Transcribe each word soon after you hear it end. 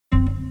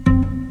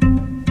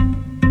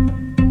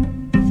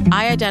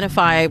I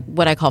identify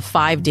what I call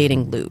 5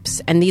 dating loops.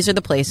 And these are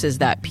the places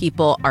that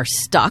people are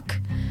stuck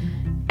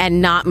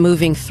and not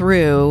moving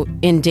through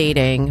in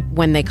dating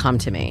when they come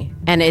to me.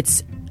 And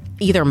it's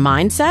either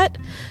mindset.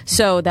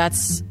 So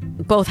that's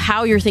both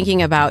how you're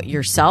thinking about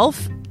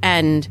yourself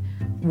and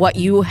what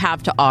you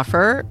have to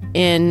offer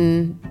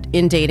in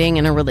dating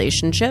in a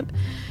relationship.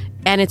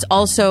 And it's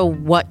also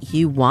what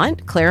you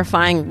want,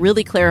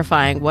 really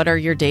clarifying what are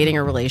your dating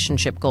or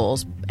relationship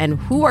goals and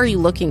who are you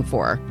looking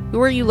for?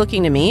 Who are you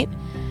looking to meet?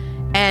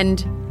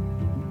 And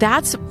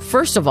that's,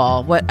 first of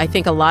all, what I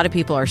think a lot of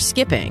people are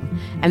skipping.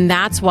 And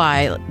that's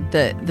why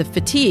the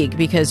fatigue,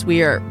 because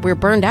we're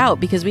burned out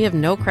because we have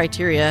no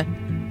criteria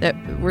that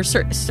we're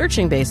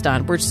searching based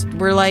on.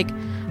 We're like,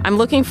 I'm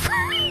looking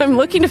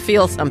to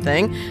feel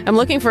something. I'm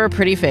looking for a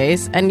pretty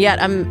face. And yet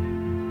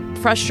I'm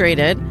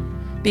frustrated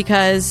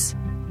because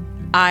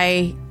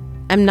I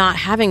am not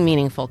having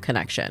meaningful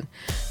connection.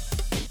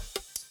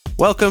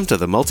 Welcome to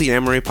the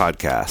Multi-Amory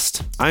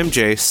Podcast. I'm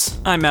Jace.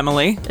 I'm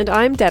Emily. And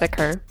I'm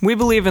Dedeker. We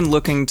believe in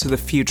looking to the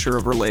future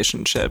of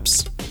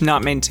relationships,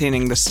 not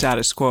maintaining the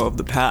status quo of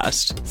the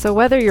past. So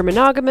whether you're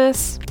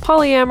monogamous,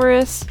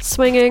 polyamorous,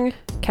 swinging,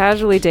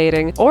 casually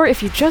dating, or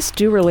if you just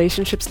do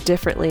relationships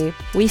differently,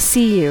 we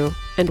see you,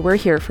 and we're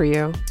here for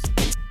you.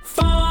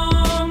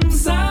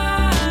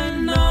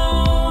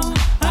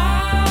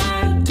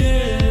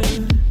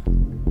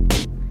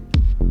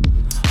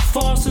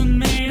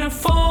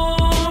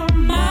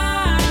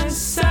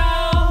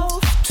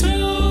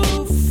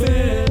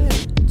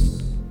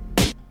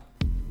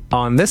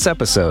 On this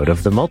episode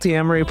of the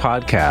Multi-Amory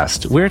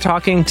Podcast, we're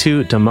talking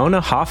to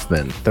Damona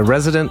Hoffman, the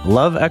resident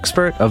love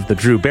expert of The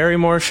Drew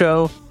Barrymore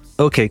Show,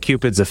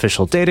 OkCupid's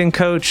official dating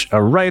coach,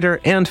 a writer,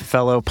 and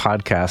fellow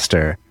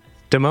podcaster.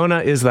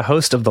 Damona is the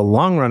host of the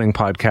long-running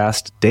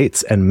podcast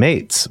Dates and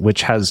Mates,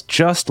 which has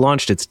just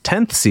launched its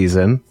 10th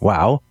season,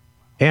 wow,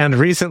 and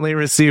recently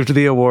received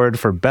the award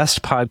for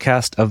Best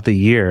Podcast of the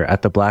Year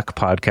at the Black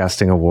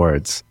Podcasting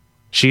Awards.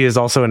 She is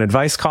also an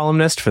advice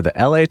columnist for the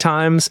LA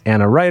Times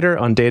and a writer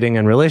on dating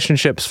and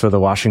relationships for the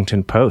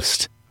Washington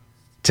Post.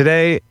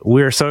 Today,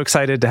 we're so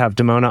excited to have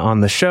Damona on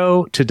the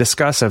show to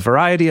discuss a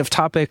variety of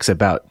topics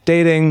about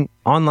dating,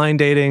 online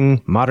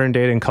dating, modern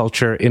dating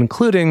culture,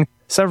 including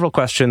several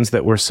questions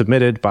that were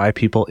submitted by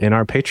people in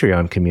our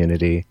Patreon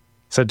community.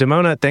 So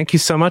Damona, thank you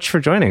so much for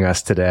joining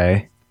us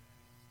today.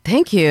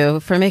 Thank you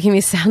for making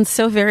me sound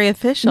so very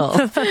official.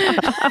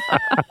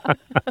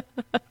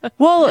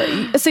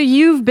 Well, so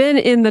you've been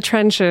in the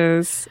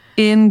trenches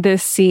in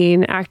this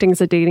scene, acting as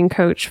a dating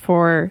coach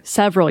for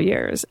several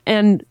years.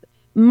 And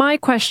my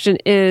question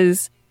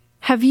is,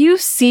 have you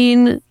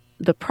seen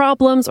the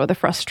problems or the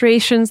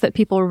frustrations that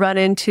people run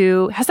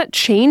into? Has that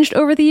changed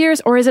over the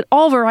years? Or is it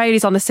all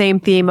varieties on the same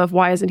theme of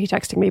why isn't he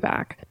texting me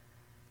back?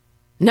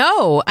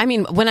 No, I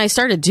mean, when I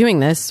started doing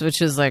this,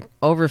 which is like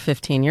over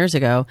 15 years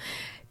ago,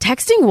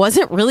 texting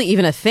wasn't really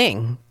even a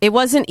thing. It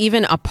wasn't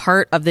even a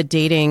part of the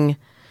dating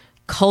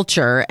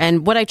culture.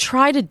 And what I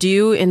try to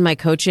do in my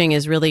coaching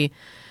is really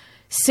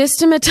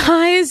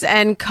systematize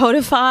and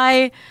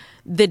codify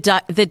the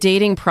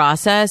dating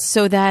process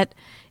so that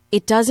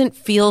it doesn't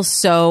feel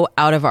so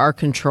out of our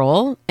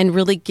control, and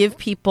really give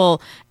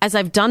people, as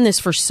I've done this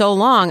for so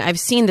long, I've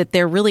seen that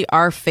there really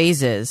are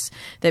phases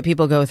that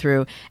people go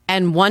through.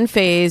 And one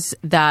phase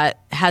that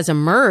has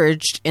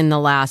emerged in the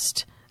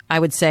last, I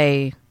would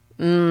say,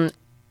 7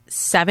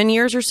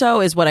 years or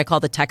so is what I call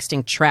the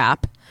texting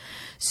trap.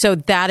 So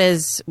that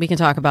is, we can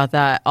talk about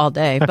that all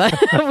day, but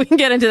we can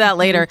get into that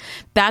later.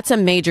 That's a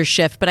major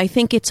shift. But I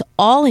think it's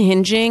all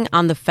hinging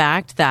on the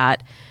fact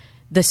that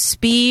the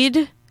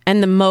speed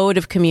and the mode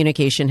of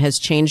communication has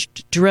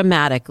changed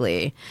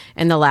dramatically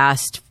in the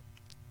last,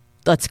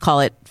 let's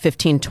call it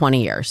 15,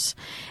 20 years.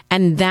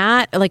 And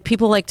that, like,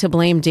 people like to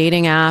blame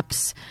dating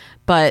apps,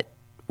 but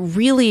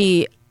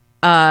really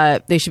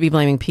they should be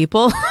blaming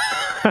people.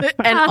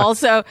 And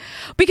also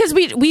because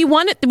we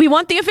want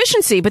the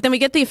efficiency, but then we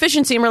get the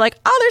efficiency and we're like,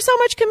 oh, there's so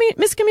much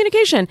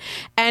miscommunication.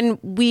 And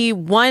we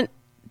want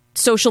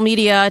social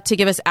media to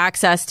give us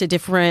access to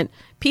different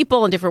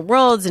people and different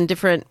worlds and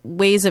different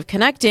ways of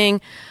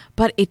connecting,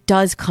 but it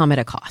does come at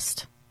a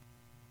cost.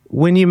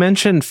 When you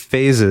mention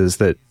phases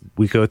that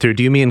we go through,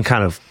 do you mean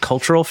kind of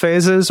cultural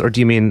phases, or do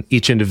you mean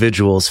each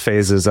individual's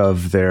phases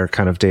of their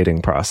kind of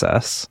dating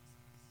process?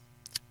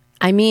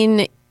 I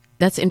mean,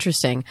 that's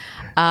interesting.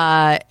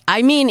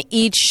 I mean,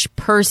 each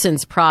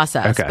person's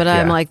process, okay, but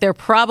I'm like, there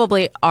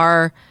probably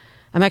are.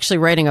 I'm actually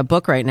writing a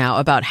book right now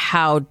about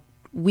how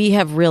we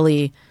have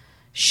really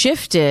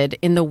shifted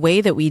in the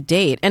way that we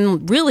date.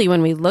 And really,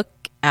 when we look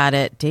at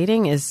it,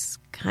 dating is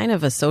kind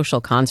of a social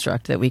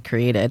construct that we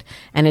created,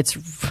 and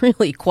it's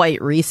really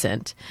quite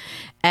recent.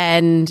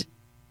 And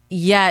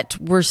yet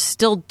we're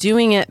still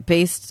doing it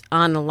based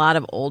on a lot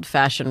of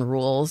old-fashioned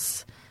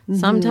rules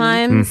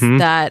sometimes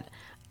that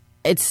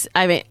it's,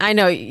 I mean, I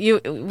know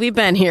we've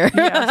been here.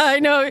 Yes. I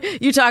know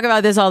you talk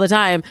about this all the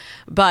time,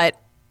 but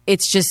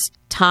it's just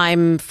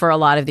time for a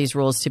lot of these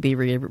rules to be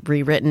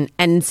rewritten.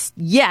 And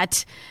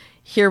yet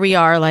here we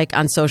are, like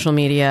on social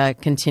media,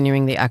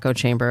 continuing the echo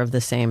chamber of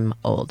the same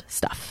old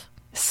stuff.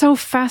 So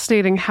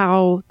fascinating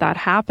how that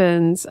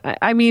happens.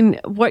 I mean,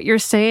 what you're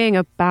saying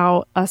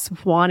about us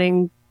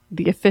wanting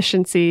the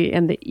efficiency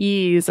and the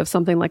ease of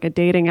something like a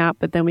dating app,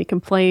 but then we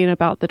complain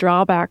about the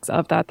drawbacks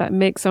of that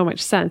makes so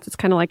much sense. It's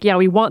kind of like, yeah,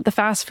 we want the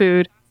fast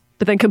food,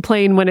 but then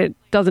complain when it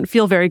doesn't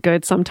feel very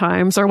good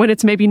sometimes, or when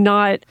it's maybe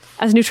not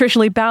as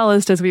nutritionally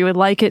balanced as we would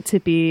like it to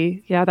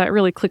be. Yeah, that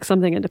really clicks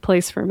something into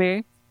place for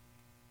me.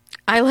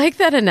 I like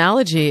that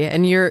analogy,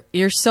 and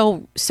you're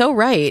so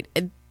right.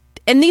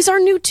 And these are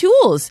new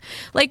tools.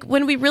 Like,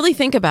 when we really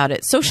think about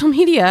it, social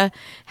media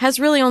has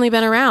really only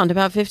been around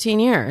about 15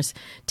 years.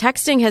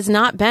 Texting has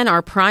not been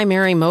our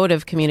primary mode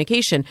of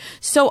communication.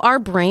 So our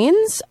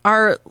brains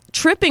are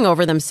tripping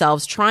over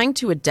themselves trying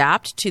to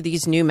adapt to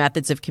these new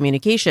methods of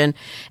communication.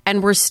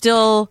 And we're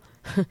still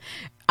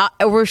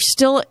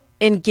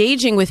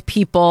engaging with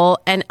people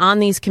and on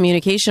these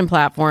communication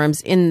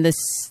platforms in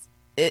this,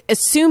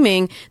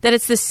 assuming that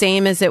it's the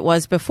same as it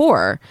was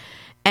before.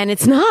 And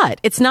it's not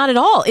at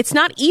all. It's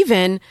not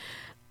even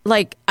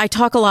like, I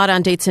talk a lot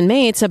on Dates and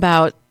Mates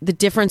about the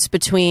difference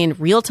between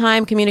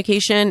real-time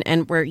communication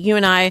and where you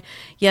and I,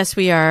 yes,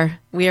 we are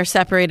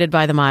separated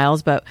by the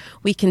miles, but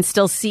we can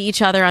still see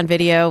each other on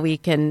video. We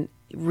can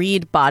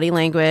read body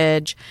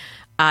language.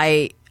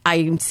 I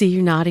see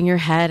you nodding your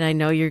head. I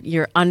know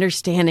you're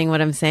understanding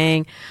what I'm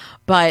saying,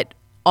 but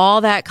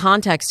all that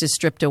context is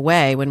stripped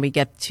away when we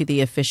get to the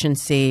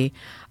efficiency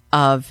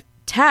of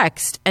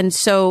text. And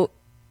so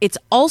it's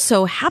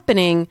also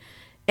happening,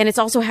 and it's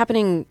also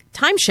happening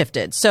time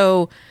shifted.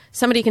 So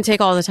somebody can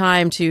take all the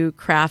time to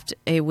craft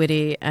a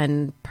witty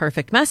and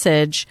perfect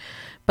message,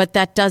 but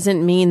that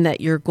doesn't mean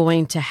that you're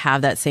going to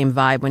have that same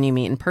vibe when you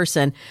meet in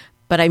person.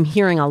 But I'm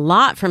hearing a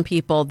lot from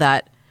people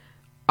that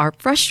are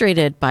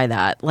frustrated by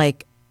that.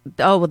 Like,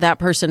 oh, well, that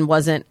person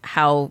wasn't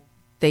how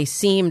they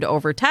seemed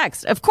over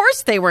text. Of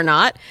course they were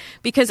not,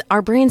 because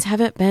our brains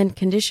haven't been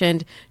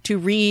conditioned to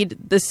read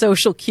the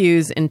social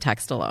cues in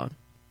text alone.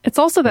 It's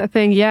also that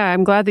thing, yeah,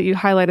 I'm glad that you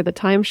highlighted the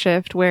time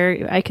shift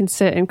where I can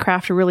sit and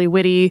craft a really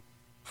witty,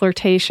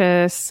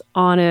 flirtatious,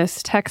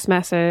 honest text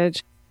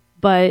message,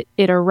 but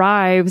it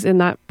arrives in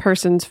that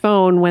person's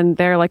phone when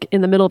they're like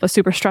in the middle of a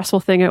super stressful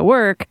thing at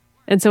work.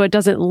 And so it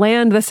doesn't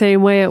land the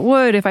same way it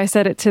would if I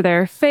said it to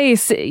their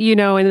face, you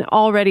know, and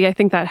already I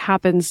think that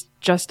happens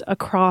just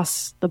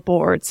across the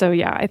board. So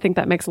yeah, I think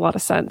that makes a lot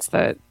of sense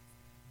that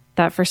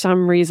for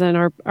some reason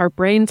our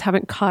brains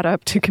haven't caught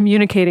up to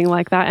communicating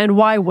like that. And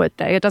why would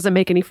they? It doesn't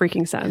make any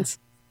freaking sense.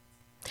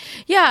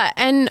 Yeah.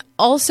 And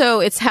also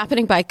it's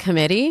happening by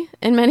committee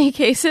in many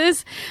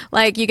cases.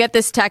 Like, you get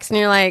this text and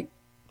you're like,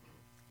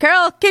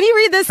 Carol, can you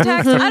read this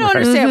text? I don't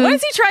understand. What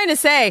is he trying to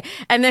say?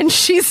 And then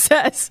she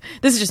says,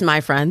 this is just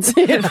my friends.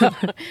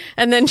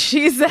 And then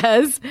she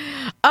says,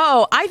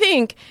 oh, I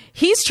think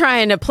he's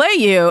trying to play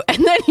you.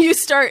 And then you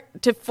start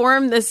to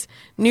form this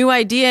new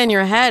idea in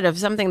your head of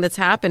something that's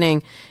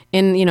happening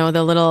in, you know,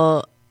 the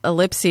little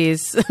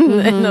ellipses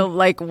and the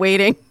like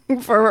waiting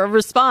for a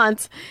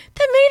response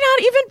that may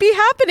not even be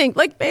happening.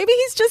 Like, maybe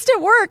he's just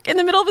at work in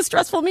the middle of a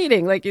stressful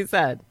meeting, like you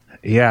said.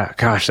 Yeah,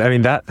 gosh. I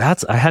mean,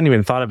 that's, I hadn't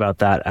even thought about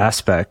that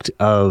aspect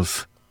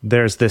of,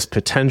 there's this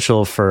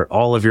potential for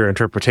all of your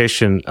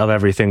interpretation of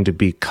everything to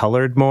be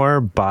colored more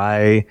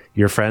by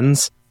your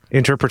friends'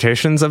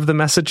 interpretations of the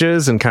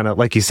messages, and kind of,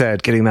 like you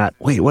said, getting that,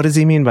 wait, what does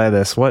he mean by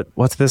this?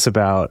 What's this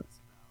about?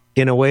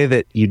 In a way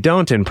that you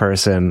don't in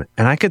person.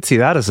 And I could see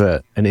that as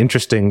an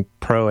interesting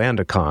pro and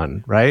a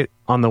con, right?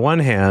 On the one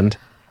hand,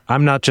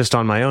 I'm not just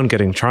on my own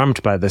getting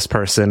charmed by this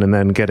person and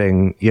then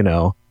getting, you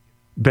know,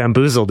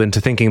 bamboozled into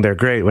thinking they're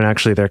great when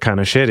actually they're kind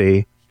of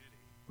shitty.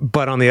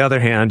 But on the other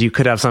hand, you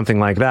could have something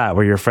like that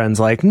where your friend's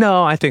like,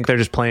 no, I think they're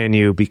just playing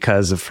you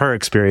because of her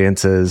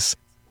experiences,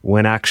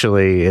 when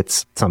actually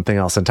it's something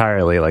else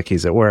entirely, like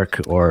he's at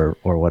work or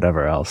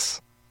whatever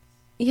else.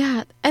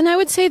 Yeah. And I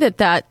would say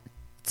that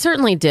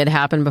certainly did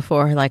happen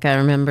before. Like, I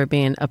remember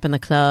being up in the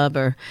club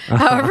or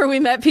however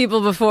we met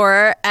people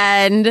before,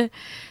 and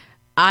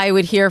I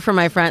would hear from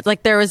my friends,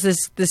 like, there was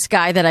this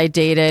guy that I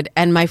dated,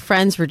 and my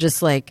friends were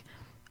just like,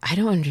 I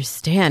don't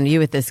understand you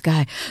with this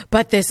guy,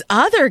 but this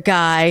other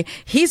guy,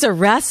 he's a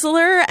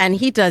wrestler and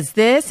he does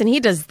this and he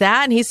does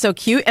that and he's so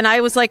cute. And I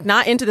was like,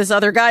 not into this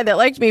other guy that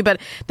liked me. But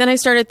then I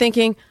started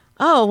thinking,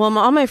 oh, well,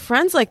 all my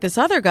friends like this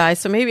other guy,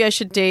 so maybe I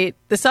should date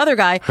this other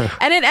guy.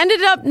 And it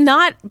ended up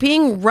not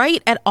being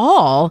right at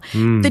all.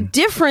 The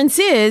difference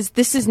is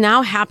this is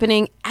now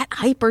happening at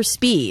hyper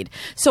speed.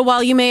 So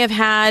while you may have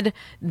had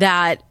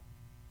that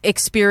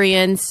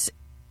experience,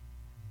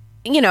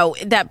 you know,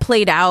 that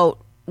played out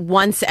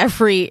once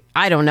every,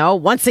 I don't know,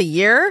 once a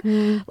year,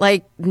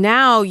 like,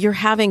 now you're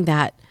having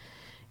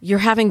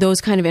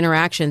those kind of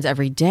interactions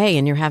every day,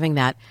 and you're having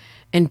that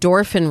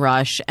endorphin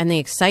rush and the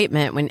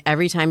excitement when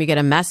every time you get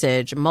a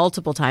message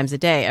multiple times a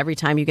day, every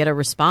time you get a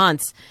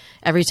response,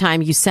 every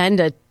time you send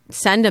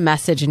a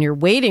message and you're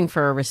waiting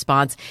for a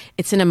response.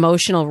 It's an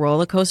emotional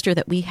roller coaster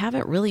that we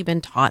haven't really been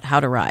taught how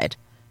to ride.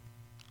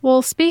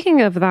 Well,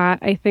 speaking of that,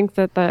 I think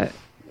that the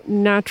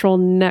natural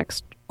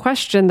next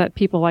question that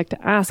people like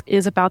to ask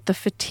is about the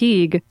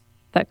fatigue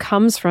that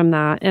comes from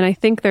that. And I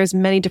think there's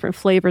many different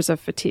flavors of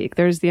fatigue.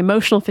 There's the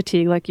emotional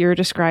fatigue, like you're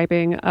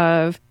describing,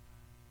 of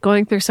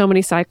going through so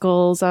many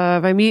cycles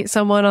of I meet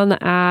someone on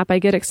the app, I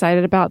get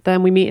excited about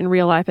them, we meet in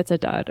real life, it's a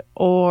dud.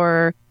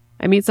 Or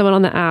I meet someone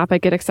on the app, I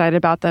get excited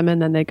about them,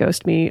 and then they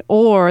ghost me.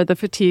 Or the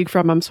fatigue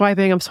from I'm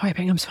swiping.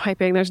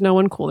 There's no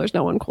one cool.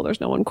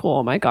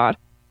 Oh my God.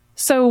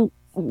 So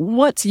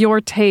what's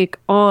your take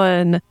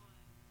on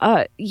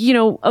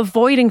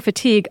avoiding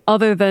fatigue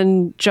other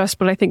than just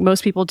what I think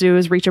most people do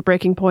is reach a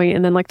breaking point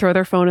and then like throw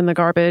their phone in the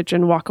garbage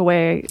and walk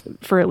away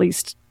for at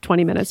least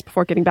 20 minutes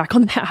before getting back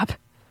on the app?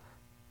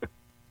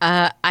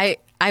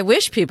 I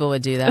wish people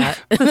would do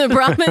that. The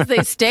problem is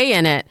they stay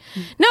in it.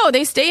 No,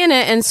 they stay in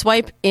it and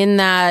swipe in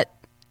that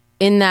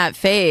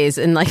phase,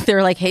 and like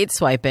they're like hate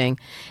swiping,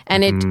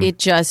 and it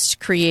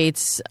just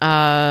creates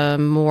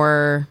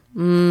more.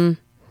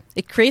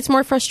 It creates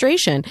more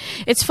frustration.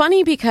 It's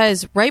funny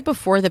because right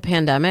before the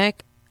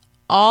pandemic,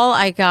 all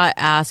I got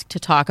asked to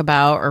talk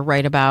about or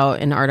write about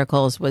in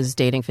articles was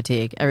dating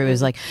fatigue. Everybody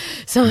was like,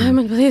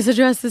 Simon, please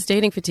address this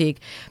dating fatigue.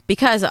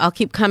 Because I'll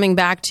keep coming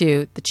back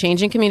to the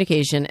change in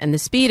communication and the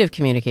speed of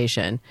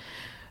communication.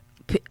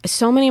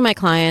 So many of my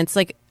clients,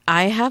 like,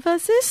 I have a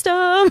system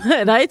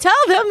and I tell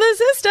them the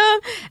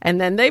system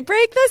and then they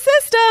break the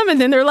system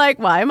and then they're like,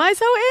 why am I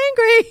so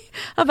angry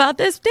about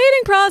this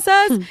dating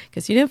process?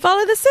 Because you didn't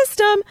follow the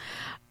system.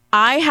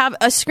 I have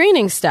a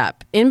screening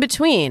step in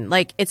between.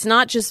 Like, it's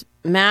not just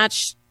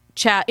match,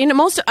 chat.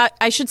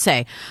 I should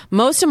say,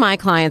 most of my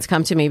clients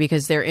come to me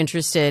because they're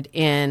interested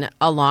in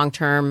a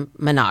long-term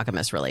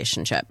monogamous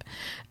relationship.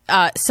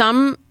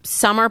 Some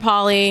are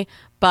poly,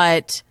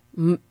 but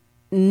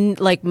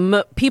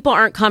people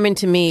aren't coming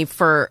to me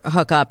for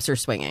hookups or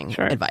swinging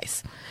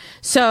advice.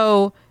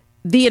 So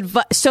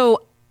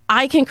so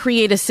I can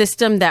create a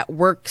system that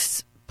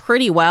works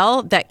pretty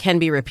well that can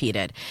be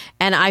repeated.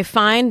 And I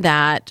find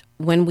that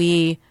when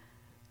we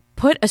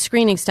put a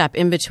screening step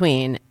in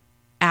between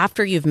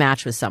after you've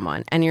matched with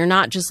someone and you're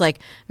not just like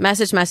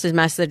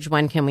message,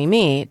 when can we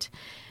meet,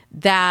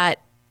 that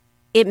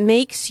it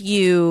makes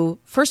you,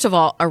 first of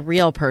all, a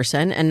real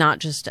person and not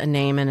just a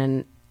name in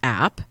an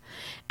app.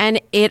 And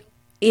it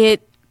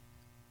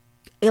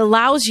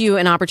allows you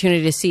an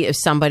opportunity to see if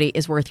somebody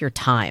is worth your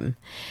time.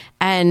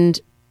 And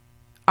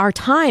our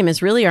time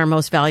is really our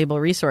most valuable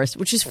resource,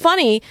 which is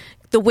funny,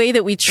 the way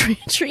that we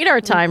treat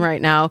our time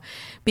right now,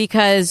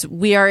 because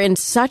we are in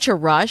such a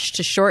rush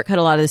to shortcut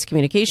a lot of this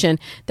communication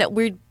that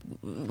a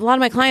lot of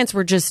my clients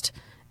were just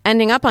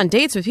ending up on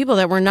dates with people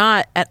that were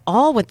not at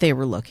all what they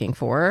were looking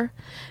for.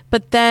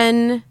 But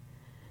then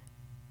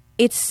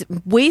it's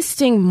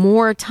wasting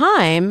more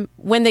time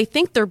when they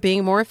think they're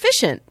being more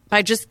efficient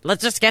by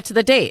let's just get to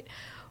the date.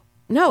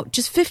 No,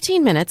 just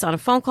 15 minutes on a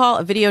phone call,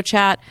 a video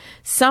chat,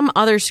 some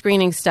other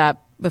screening step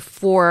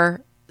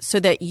before, so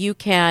that you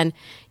can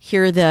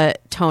hear the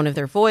tone of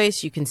their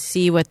voice. You can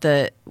see what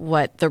the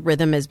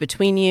rhythm is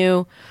between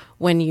you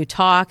when you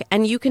talk,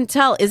 and you can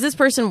tell, is this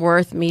person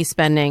worth me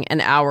spending an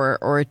hour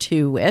or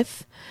two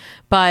with?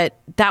 But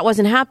that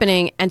wasn't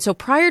happening. And so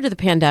prior to the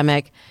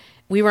pandemic,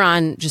 we were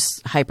on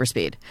just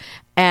hyperspeed,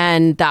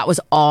 and that was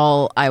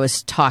all I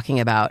was talking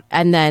about.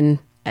 And then,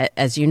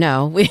 as you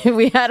know,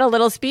 we had a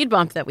little speed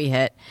bump that we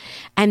hit.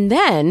 And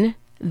then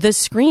the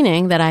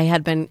screening that I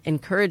had been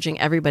encouraging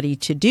everybody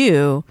to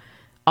do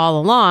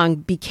all along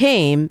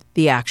became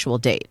the actual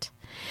date.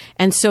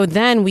 And so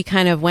then we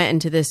kind of went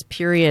into this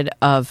period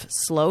of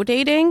slow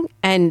dating,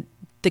 and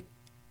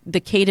the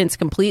cadence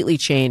completely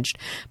changed.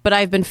 But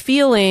I've been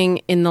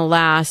feeling in the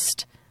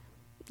last,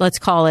 let's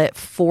call it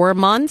 4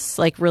 months,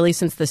 like really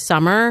since the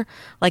summer,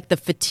 like the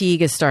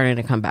fatigue is starting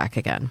to come back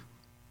again.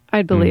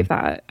 I'd believe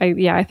that.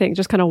 I think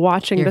just kind of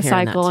watching the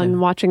cycle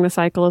and watching the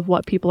cycle of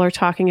what people are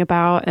talking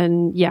about.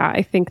 And yeah,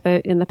 I think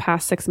that in the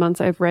past 6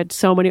 months, I've read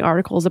so many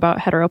articles about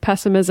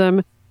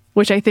heteropessimism,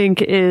 which I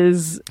think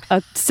is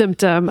a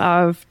symptom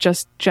of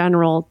just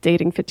general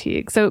dating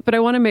fatigue. So, but I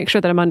want to make sure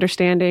that I'm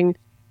understanding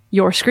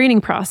your screening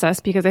process,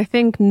 because I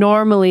think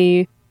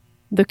normally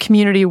the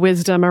community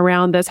wisdom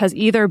around this has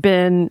either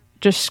been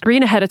just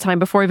screen ahead of time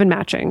before even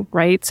matching,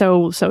 right?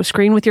 So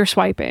screen with your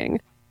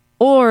swiping.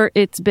 Or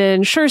it's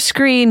been, sure,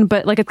 screen,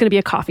 but like it's going to be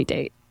a coffee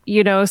date,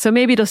 so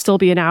maybe it'll still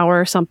be an hour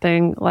or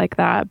something like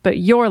that. But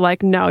you're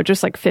like, no,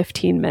 just like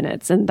 15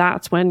 minutes. And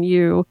that's when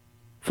you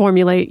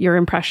formulate your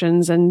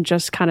impressions and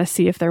just kind of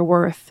see if they're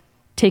worth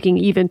taking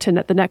even to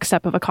the next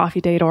step of a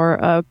coffee date or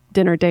a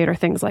dinner date or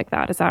things like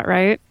that. Is that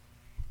right?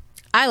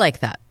 I like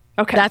that.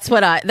 Okay.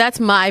 That's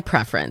my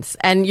preference.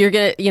 And you're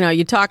going to,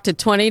 you talk to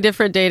 20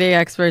 different dating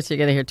experts, you're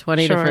going to hear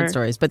 20 different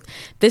stories. But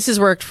this has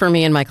worked for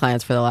me and my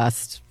clients for the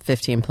last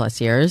 15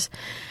 plus years.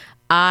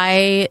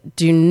 I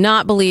do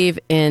not believe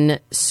in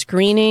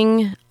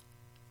screening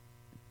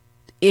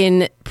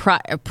in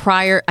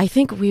prior. I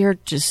think we are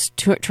just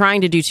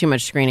trying to do too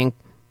much screening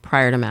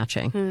prior to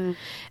matching.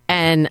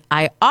 And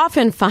I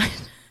often find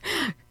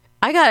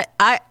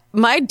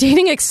my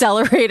dating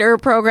accelerator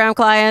program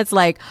clients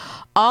like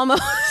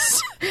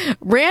almost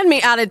ran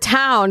me out of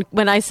town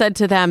when I said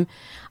to them,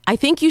 I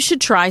think you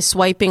should try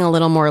swiping a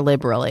little more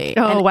liberally.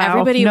 Oh, and wow.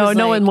 Everybody No, was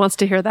no like, one wants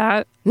to hear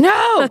that.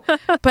 No.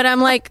 But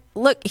I'm like,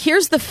 look,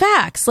 here's the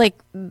facts. Like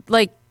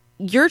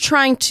you're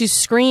trying to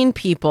screen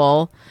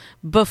people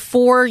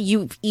before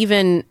you've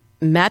even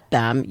met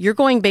them. You're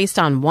going based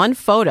on one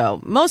photo.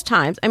 Most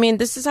times, I mean,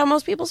 this is how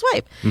most people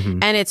swipe.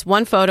 And it's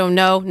one photo.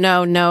 No,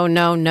 no, no,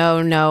 no,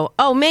 no, no.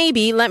 Oh,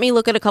 maybe. Let me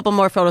look at a couple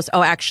more photos.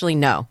 Oh, actually,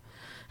 no.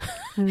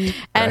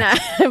 And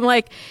I'm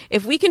like,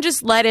 if we can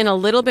just let in a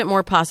little bit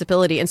more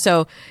possibility. And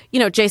so,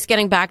 Jace,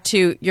 getting back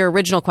to your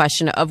original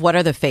question of what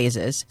are the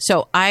phases.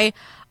 So I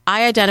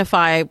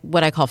identify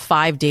what I call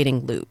 5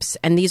 dating loops.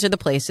 And these are the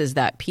places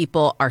that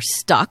people are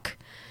stuck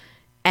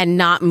and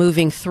not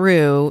moving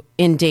through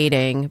in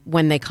dating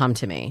when they come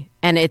to me.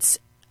 And it's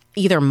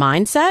either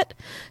mindset.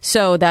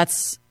 So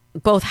that's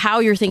both how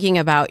you're thinking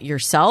about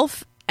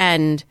yourself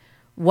and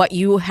what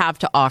you have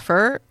to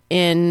offer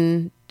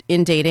in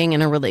dating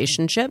in a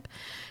relationship.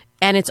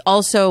 And it's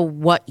also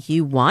what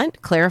you want,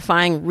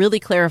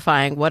 really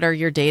clarifying what are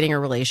your dating or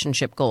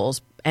relationship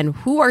goals and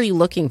who are you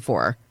looking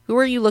for? Who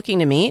are you looking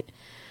to meet?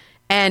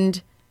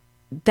 And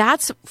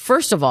that's,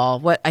 first of all,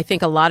 what I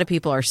think a lot of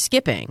people are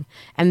skipping.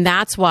 And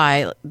that's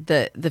why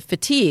the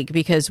fatigue,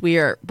 because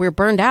we're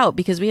burned out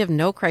because we have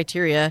no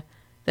criteria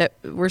that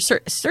we're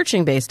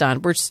searching based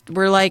on.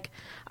 We're like,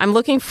 I'm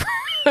looking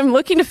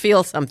to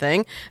feel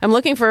something. I'm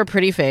looking for a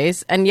pretty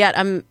face. And yet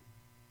I'm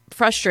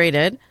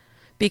frustrated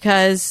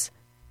because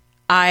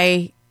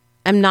I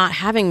am not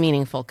having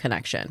meaningful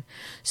connection.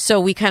 So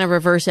we kind of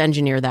reverse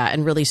engineer that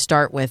and really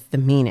start with the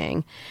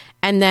meaning.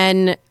 And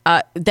then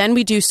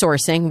we do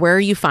sourcing. Where are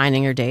you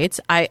finding your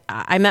dates?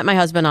 I met my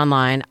husband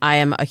online. I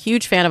am a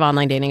huge fan of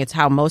online dating. It's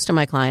how most of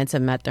my clients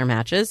have met their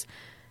matches.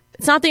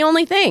 It's not the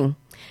only thing.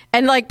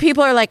 And like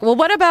people are like, well,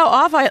 what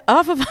about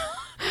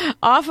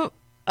off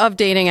of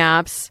dating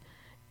apps?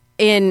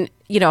 In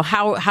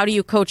how do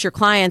you coach your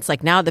clients?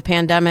 Like now the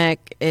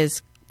pandemic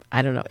is,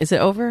 I don't know, is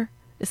it over?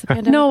 Is the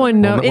pandemic no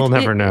one knows. We'll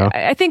never know.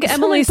 I think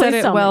Emily said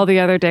it well the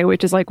other day,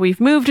 which is like we've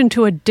moved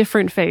into a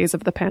different phase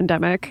of the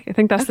pandemic. I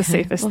think that's the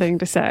safest thing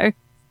to say.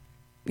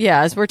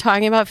 Yeah, as we're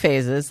talking about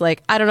phases,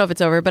 like I don't know if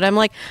it's over, but I'm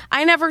like,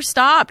 I never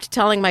stopped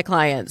telling my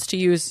clients to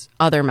use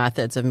other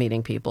methods of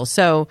meeting people.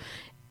 So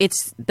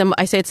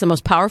I say it's the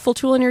most powerful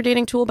tool in your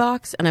dating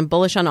toolbox, and I'm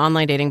bullish on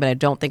online dating, but I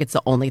don't think it's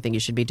the only thing you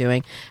should be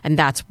doing. And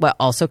that's what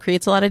also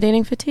creates a lot of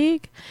dating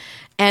fatigue.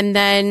 And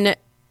then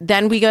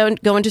we go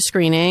into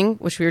screening,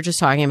 which we were just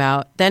talking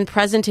about. Then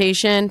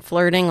presentation,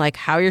 flirting, like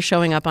how you're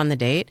showing up on the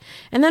date.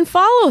 And then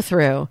follow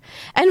through.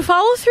 And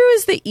follow through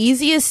is the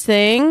easiest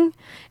thing,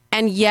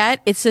 and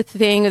yet it's a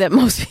thing that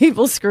most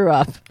people screw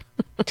up.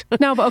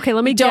 No, but okay,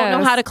 let me guess. Don't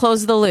know how to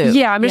close the loop.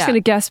 Yeah, I'm just going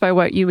to guess by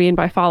what you mean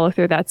by follow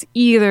through. That's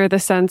either the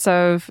sense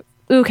of,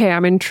 okay,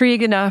 I'm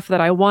intrigued enough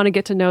that I want to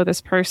get to know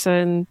this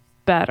person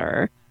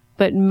better,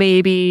 but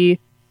maybe,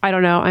 I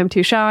don't know, I'm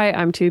too shy,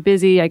 I'm too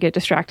busy, I get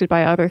distracted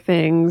by other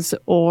things,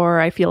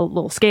 or I feel a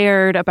little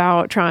scared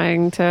about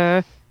trying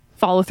to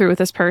follow through with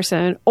this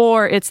person,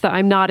 or it's that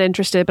I'm not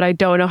interested, but I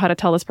don't know how to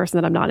tell this person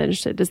that I'm not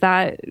interested. Does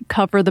that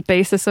cover the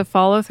basis of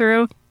follow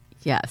through?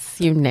 Yes,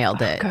 you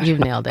nailed it. Good. You've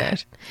nailed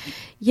it.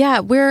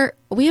 Yeah,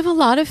 we have a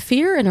lot of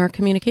fear in our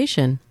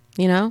communication,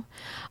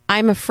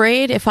 I'm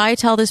afraid if I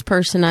tell this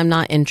person I'm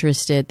not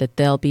interested that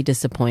they'll be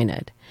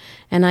disappointed.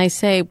 And I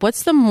say,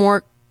 what's the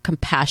more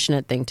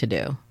compassionate thing to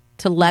do?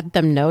 To let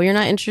them know you're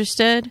not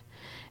interested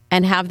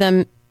and have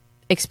them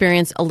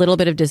experience a little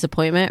bit of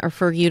disappointment, or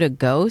for you to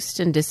ghost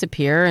and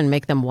disappear and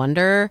make them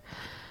wonder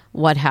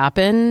what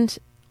happened,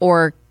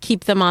 or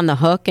keep them on the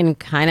hook and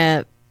kind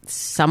of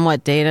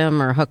somewhat date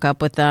them or hook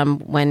up with them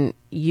when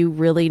you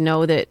really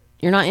know that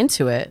you're not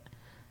into it.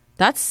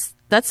 That's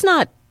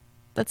not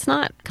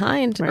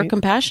kind or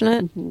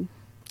compassionate. Mm-hmm.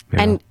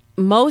 Yeah. And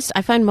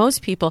I find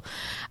most people,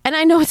 and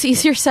I know it's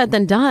easier said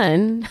than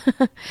done,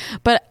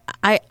 but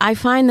I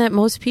find that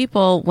most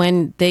people,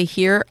 when they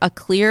hear a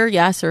clear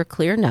yes or a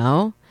clear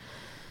no,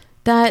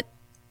 that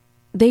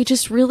they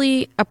just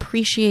really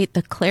appreciate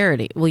the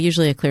clarity. Well,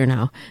 usually a clear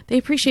no. They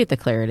appreciate the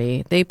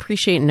clarity. They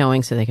appreciate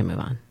knowing so they can move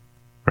on.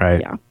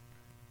 Right. Yeah.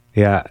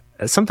 Yeah.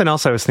 Something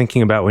else I was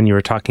thinking about when you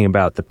were talking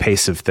about the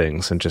pace of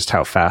things and just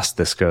how fast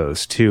this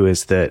goes too,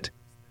 is that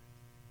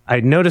I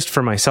noticed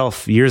for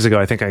myself years ago,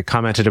 I think I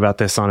commented about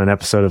this on an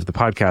episode of the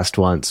podcast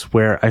once,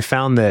 where I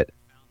found that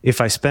if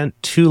I spent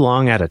too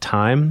long at a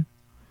time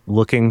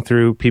looking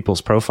through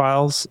people's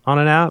profiles on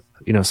an app,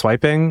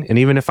 swiping, and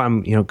even if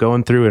I'm,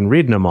 going through and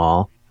reading them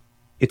all,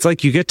 it's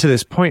like you get to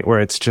this point where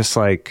it's just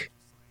like,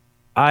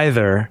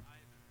 either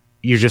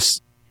you're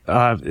just,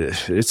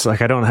 it's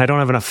like I don't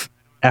have enough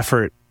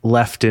effort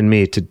left in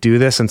me to do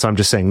this, and so I'm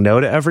just saying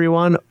no to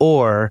everyone,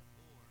 or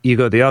you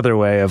go the other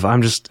way of I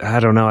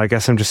don't know, I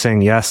guess I'm just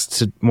saying yes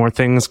to more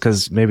things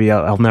because maybe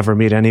I'll never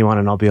meet anyone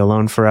and I'll be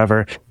alone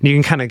forever. And you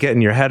can kind of get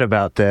in your head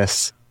about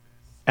this.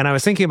 And I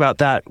was thinking about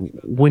that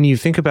when you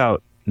think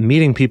about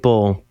meeting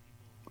people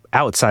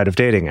outside of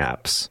dating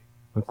apps.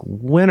 Like,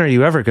 when are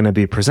you ever going to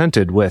be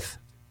presented with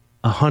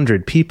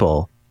 100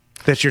 people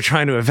that you're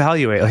trying to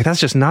evaluate? Like, that's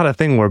just not a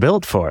thing we're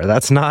built for.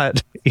 That's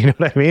not, you know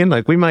what I mean?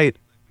 Like, we might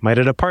might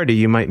at a party,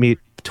 you might meet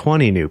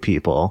 20 new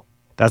people.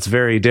 That's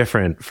very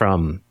different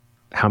from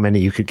how many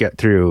you could get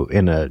through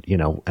in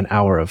an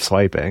hour of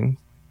swiping.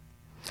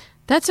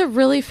 That's a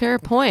really fair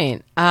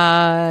point.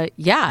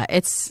 Yeah,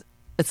 it's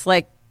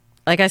like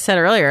I said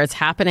earlier, it's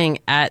happening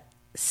at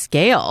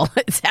scale.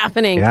 It's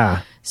happening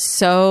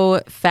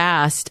so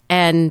fast.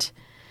 And,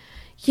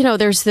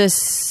 there's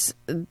this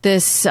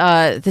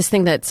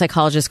thing that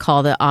psychologists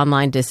call the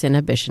online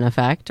disinhibition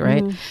effect,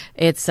 right?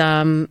 It's,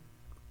 when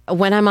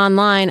I'm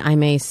online, I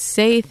may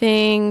say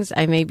things,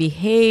 I may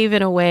behave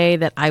in a way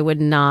that I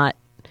would not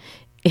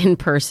in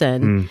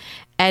person.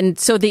 And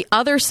so the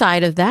other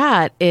side of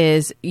that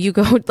is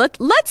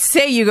let's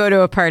say you go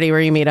to a party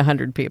where you meet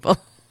 100 people.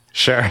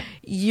 Sure.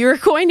 You're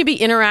going to be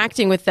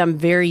interacting with them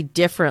very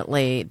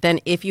differently than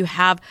if you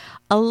have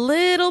a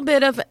little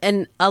bit of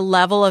a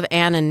level of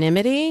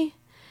anonymity.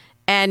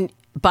 And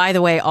by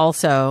the way,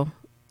 also,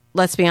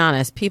 let's be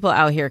honest, people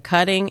out here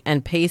cutting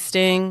and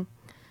pasting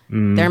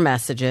their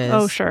messages.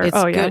 Oh, sure.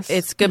 Yes.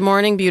 It's good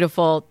morning,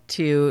 beautiful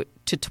to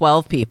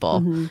 12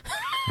 people.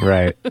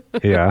 Right.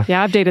 Yeah.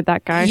 Yeah, I've dated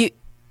that guy.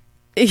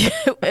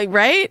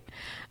 Right?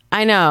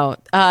 I know.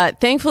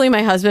 Thankfully,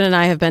 my husband and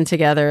I have been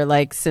together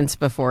since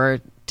before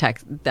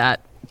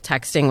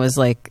texting was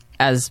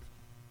as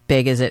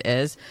big as it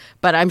is.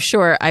 But I'm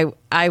sure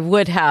I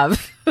would have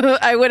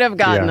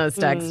gotten those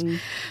texts.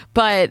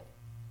 But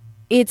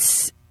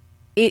it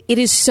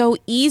is so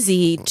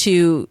easy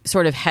to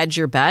sort of hedge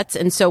your bets.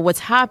 And so what's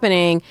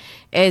happening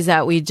is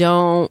that we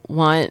don't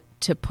want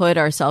to put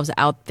ourselves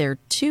out there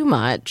too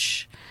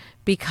much,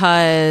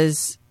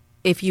 because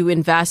if you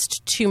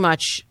invest too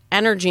much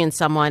energy in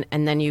someone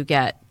and then you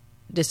get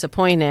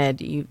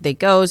disappointed, they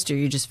ghost, or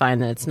you just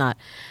find that it's not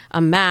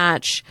a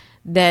match,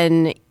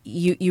 then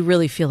you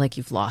really feel like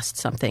you've lost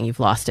something. You've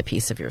lost a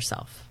piece of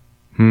yourself.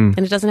 And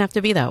it doesn't have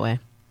to be that way.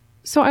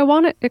 So I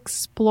want to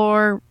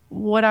explore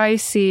what I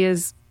see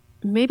as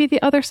maybe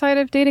the other side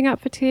of dating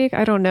app fatigue.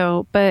 I don't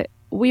know. But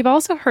we've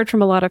also heard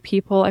from a lot of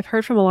people. I've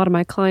heard from a lot of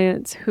my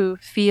clients who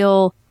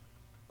feel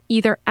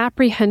either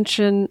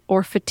apprehension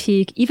or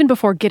fatigue even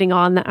before getting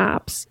on the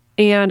apps.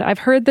 And I've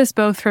heard this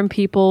both from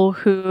people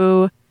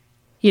who,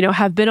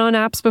 have been on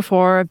apps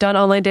before, have done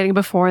online dating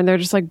before, and they're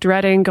just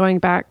dreading going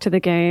back to the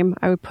game.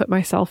 I would put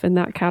myself in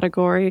that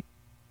category.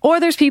 Or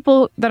there's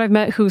people that I've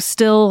met who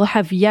still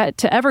have yet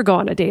to ever go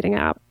on a dating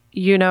app,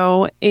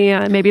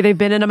 and maybe they've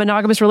been in a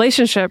monogamous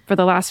relationship for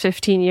the last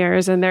 15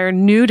 years and they're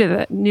new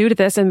to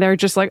this, and they're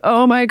just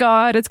oh my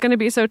God, it's going to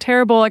be so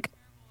terrible.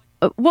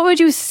 What would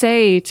you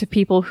say to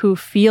people who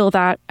feel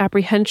that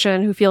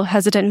apprehension, who feel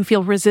hesitant, who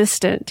feel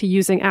resistant to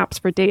using apps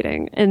for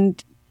dating?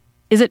 And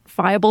is it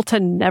viable to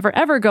never,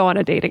 ever go on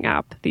a dating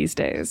app these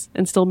days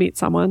and still meet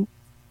someone?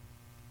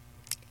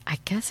 I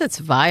guess it's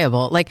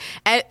viable.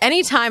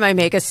 Anytime I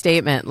make a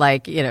statement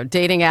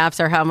dating apps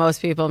are how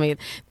most people meet,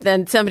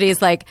 then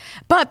somebody's like,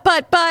 but,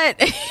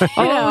 yes,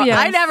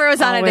 I never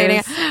was on a dating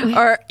app.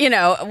 Or,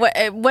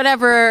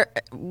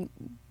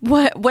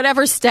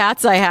 whatever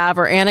stats I have,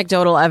 or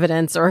anecdotal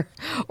evidence, or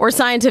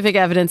scientific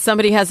evidence,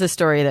 somebody has a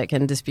story that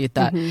can dispute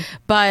that.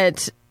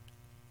 But,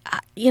 I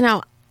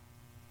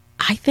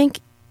think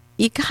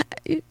you got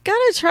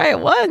to try it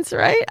once,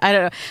 right? I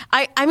don't know.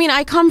 I mean,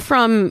 I come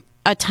from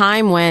a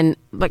time when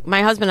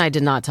my husband and I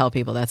did not tell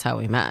people that's how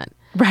we met.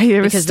 Right.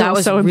 It was because still that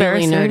was so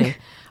really embarrassing. nerdy.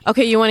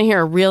 Okay. You want to hear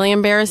a really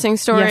embarrassing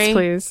story? Yes,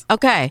 please.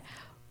 Okay.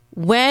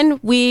 When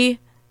we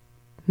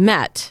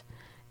met,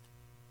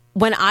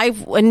 when I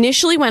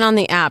initially went on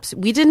the apps,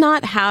 we did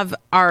not have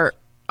all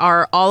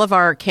of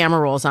our camera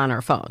rolls on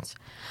our phones.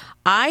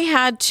 I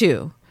had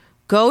to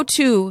go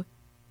to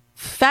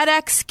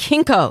FedEx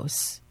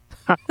Kinko's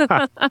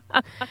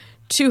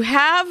to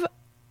have.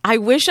 I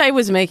wish I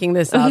was making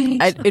this up.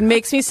 It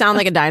makes me sound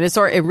like a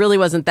dinosaur. It really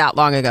wasn't that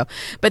long ago.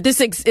 But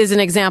this is an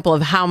example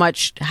of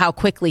how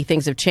quickly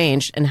things have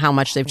changed and how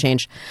much they've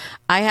changed.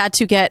 I had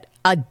to get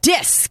a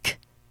disc,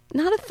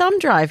 not a thumb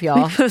drive,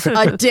 y'all,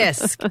 a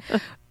disc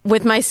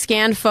with my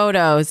scanned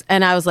photos.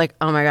 And I was like,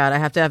 oh my God, I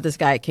have to have this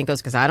guy at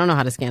Kinko's because I don't know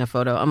how to scan a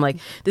photo. I'm like,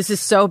 this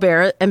is so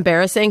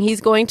embarrassing.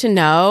 He's going to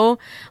know,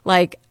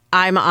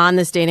 I'm on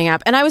this dating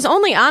app. And I was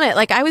only on it.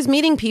 I was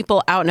meeting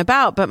people out and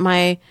about, but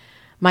my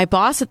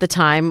boss at the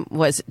time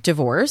was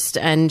divorced,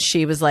 and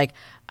she was like,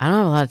 I don't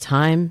have a lot of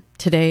time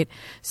to date,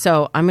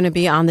 so I'm going to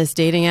be on this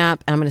dating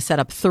app and I'm going to set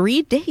up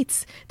 3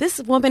 dates. This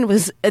woman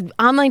was an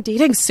online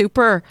dating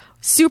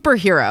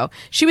superhero.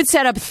 She would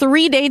set up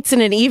 3 dates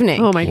in an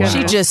evening. Oh my God.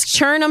 She'd just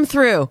churn them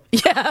through.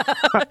 Yeah.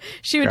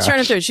 She would churn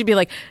them through. She'd be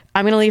like,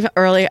 I'm going to leave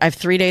early. I have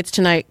 3 dates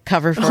tonight.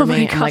 Cover for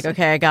me. I'm like,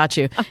 okay, I got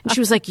you. And she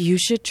was like, you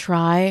should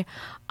try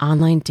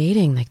online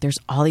dating. There's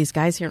all these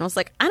guys here. And I was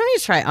like, I don't need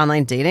to try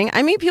online dating.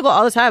 I meet people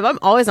all the time. I'm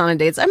always on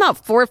dates. I'm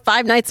out 4 or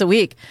 5 nights a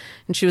week.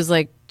 And she was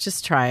like,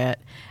 just try it.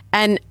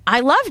 And I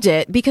loved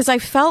it because I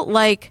felt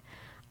like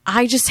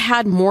I just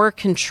had more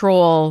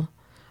control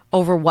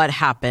over what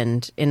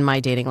happened in my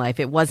dating life.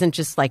 It wasn't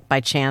just by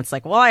chance,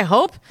 well, I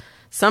hope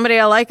somebody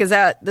I like is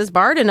at this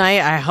bar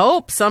tonight. I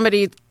hope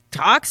somebody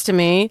talks to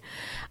me.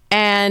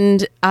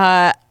 And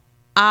I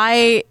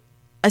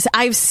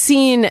I've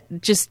seen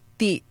just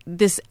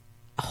this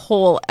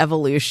whole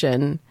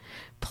evolution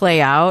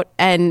play out,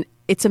 and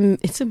it's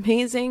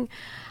amazing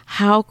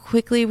how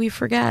quickly we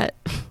forget.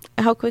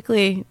 How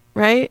quickly,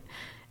 right?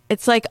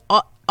 It's like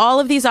all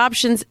of these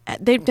options,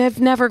 they've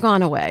never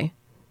gone away.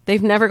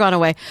 They've never gone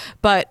away.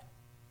 But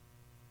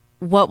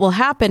what will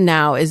happen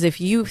now is if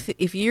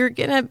you're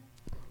gonna,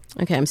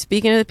 okay, I'm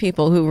speaking to the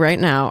people who right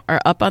now are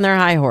up on their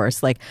high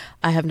horse. Like,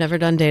 I have never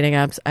done dating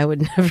apps. I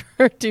would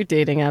never do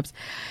dating apps.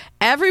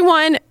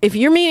 Everyone, if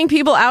you're meeting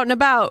people out and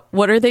about,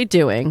 what are they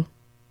doing?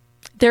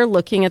 They're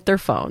looking at their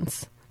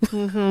phones.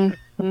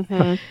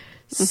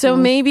 So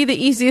maybe the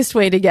easiest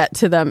way to get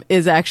to them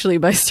is actually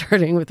by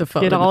starting with the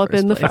phone. Get all up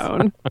in the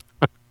phone.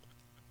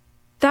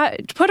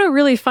 That put a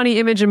really funny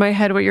image in my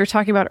head, what you were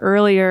talking about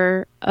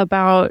earlier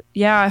about,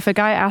 if a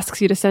guy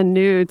asks you to send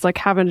nudes, like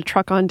having to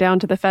truck on down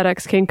to the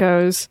FedEx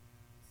Kinko's.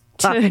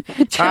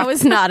 That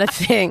was not a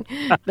thing.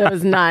 That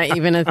was not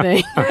even a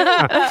thing.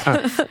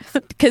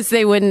 Because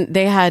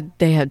they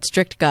had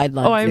strict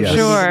guidelines. Oh, I'm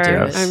sure.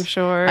 Yes.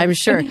 I'm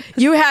sure.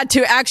 You had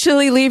to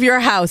actually leave your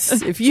house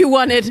if you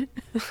wanted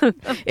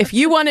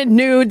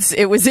nudes.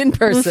 It was in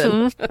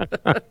person.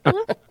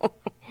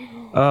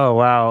 Oh,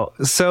 wow.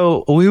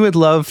 So we would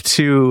love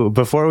to,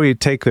 before we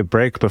take the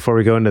break, before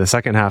we go into the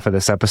second half of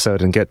this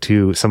episode and get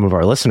to some of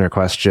our listener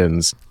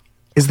questions,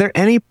 is there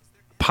any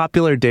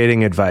popular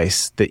dating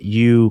advice that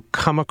you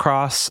come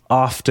across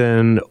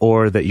often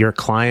or that your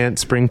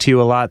clients bring to you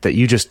a lot that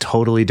you just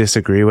totally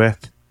disagree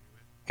with?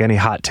 Any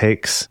hot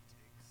takes?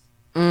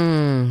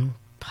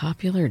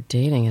 Popular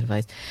dating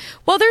advice.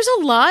 Well,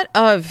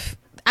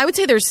 I would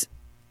say there's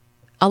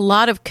a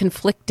lot of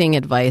conflicting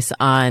advice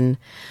on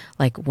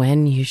like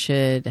when you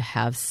should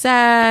have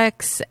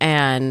sex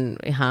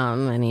and how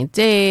many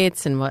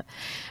dates and what.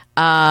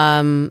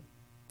 And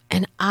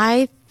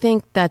I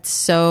think that's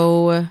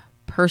so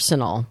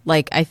personal.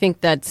 Like, I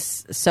think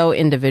that's so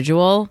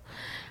individual.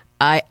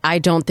 I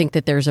don't think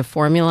that there's a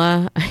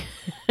formula.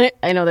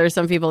 I know there's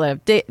some people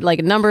that have like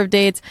a number of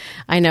dates.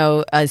 I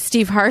know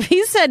Steve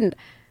Harvey said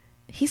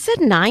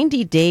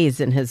 90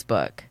 days in his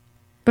book.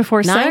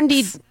 Before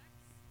 90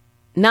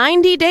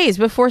 days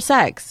before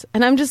sex.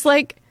 And I'm just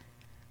like,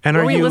 and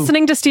are you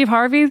listening to Steve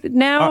Harvey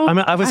now?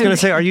 I was going to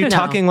say, are you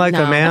talking like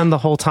a man the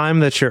whole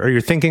time that are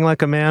you thinking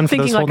like a man for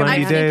those whole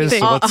 90 days?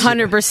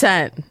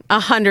 100%.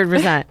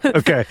 100%.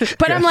 Okay.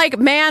 But okay. I'm like,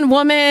 man,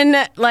 woman,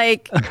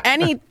 like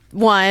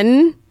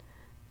anyone.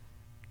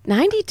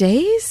 90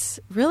 days?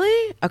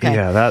 Really? Okay.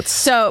 Yeah, that's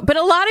so. But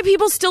a lot of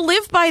people still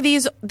live by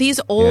these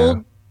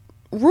old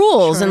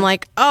rules, and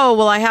like, oh,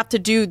 well, I have to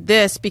do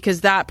this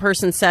because that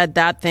person said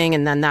that thing,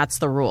 and then that's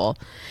the rule.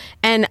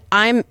 And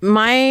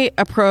my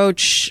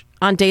approach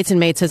on dates and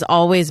mates has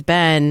always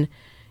been,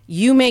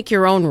 you make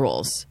your own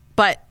rules,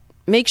 but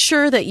make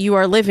sure that you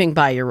are living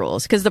by your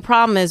rules. Because the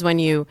problem is when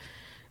you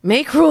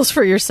make rules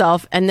for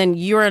yourself and then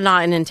you are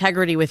not in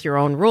integrity with your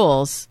own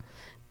rules,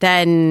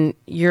 then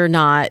you're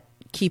not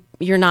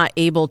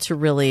able to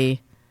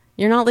really,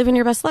 you're not living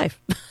your best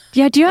life.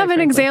 Yeah. Do you have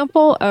an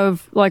example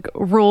of like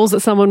rules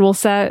that someone will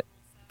set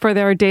for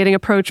their dating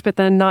approach, but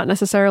then not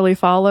necessarily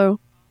follow?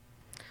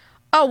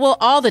 Oh, well,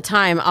 all the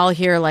time I'll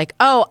hear like,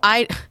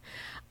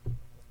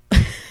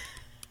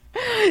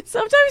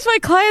 sometimes my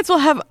clients will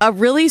have a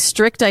really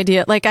strict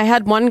idea. Like I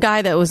had one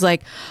guy that was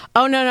like,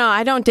 oh, no,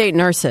 I don't date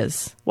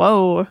nurses.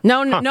 Whoa.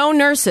 No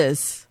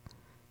nurses.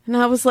 And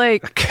I was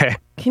like, okay,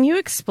 can you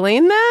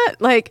explain that?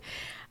 Like,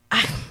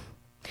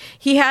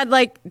 he had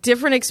like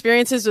different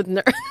experiences with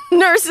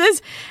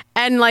nurses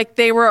and like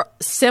they were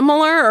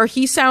similar, or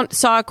he saw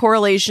a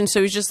correlation.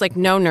 So he's just like,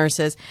 no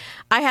nurses.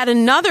 I had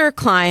another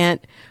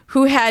client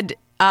who had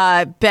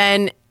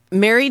been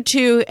married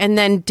to and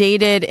then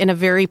dated in a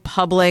very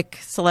public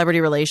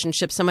celebrity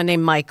relationship, someone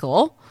named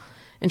Michael.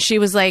 And she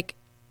was like,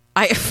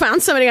 I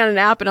found somebody on an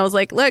app and I was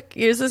like, look,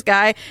 here's this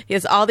guy. He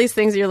has all these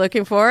things that you're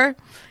looking for.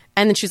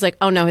 And then she's like,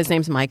 oh no, his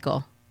name's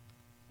Michael.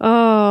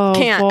 Oh, I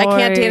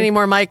can't date any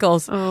more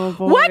Michaels. Oh,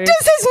 boy. What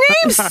does his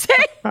name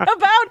say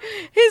about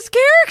his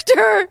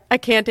character? I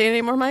can't date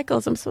any more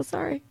Michaels. I'm so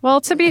sorry.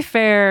 Well, to be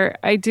fair,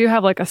 I do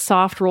have like a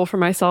soft rule for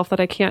myself that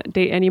I can't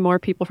date any more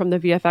people from the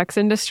VFX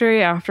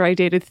industry after I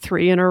dated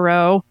 3 in a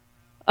row.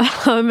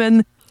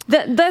 And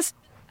it's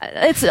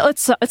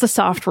a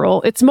soft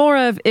rule. It's more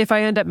of if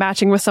I end up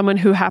matching with someone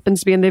who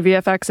happens to be in the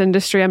VFX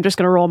industry, I'm just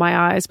going to roll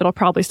my eyes, but I'll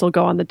probably still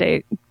go on the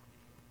date.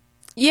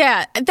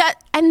 Yeah,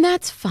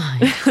 that's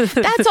fine.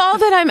 That's all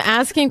that I'm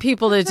asking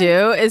people to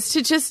do is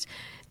to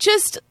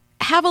just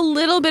have a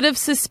little bit of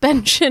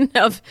suspension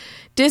of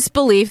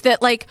disbelief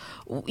that, like,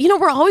 you know,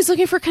 we're always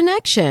looking for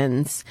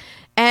connections.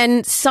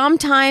 And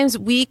sometimes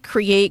we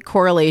create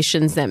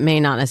correlations that may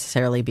not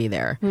necessarily be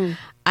there.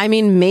 I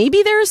mean,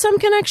 maybe there is some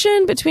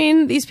connection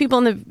between these people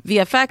in the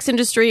VFX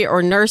industry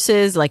or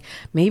nurses. Like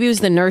maybe it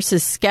was the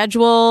nurses'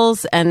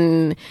 schedules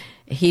and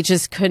he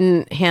just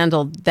couldn't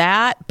handle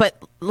that.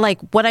 But like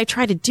what I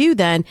try to do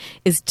then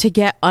is to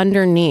get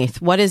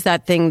underneath. What is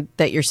that thing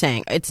that you're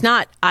saying? It's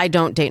not I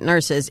don't date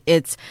nurses.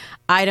 It's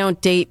I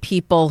don't date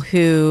people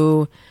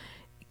who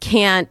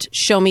can't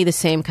show me the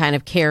same kind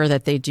of care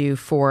that they do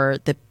for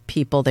the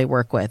people they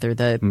work with or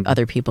the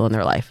other people in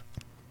their life.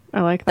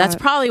 I like that. That's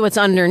probably what's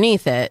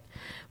underneath it.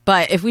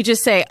 But if we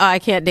just say, I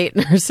can't date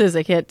nurses,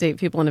 I can't date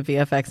people in the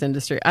VFX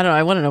industry. I don't know.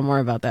 I want to know more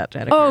about that,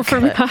 Jennifer. Oh, for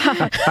me.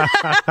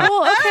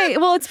 Well, okay.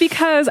 Well, it's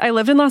because I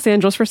lived in Los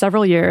Angeles for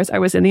several years. I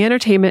was in the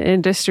entertainment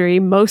industry,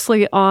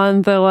 mostly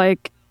on the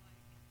like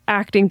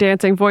acting,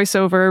 dancing,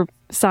 voiceover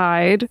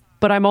side.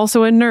 But I'm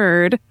also a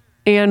nerd.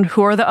 And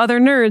who are the other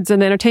nerds in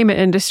the entertainment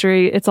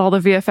industry? It's all the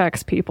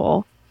VFX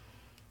people.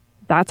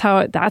 That's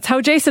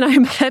how Jason and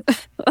I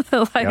met.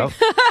 Like,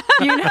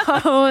 you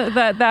know,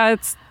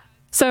 that's.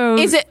 So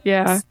is it?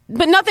 Yeah,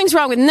 but nothing's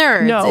wrong with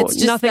nerds. No, it's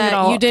just nothing that at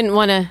all. You didn't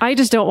want to. I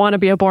just don't want to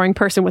be a boring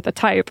person with a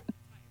type.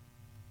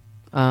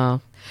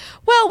 Well,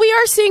 we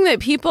are seeing that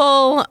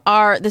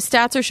the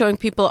stats are showing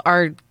people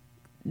are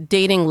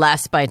dating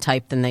less by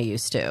type than they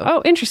used to.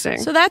 Oh, interesting.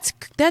 So that's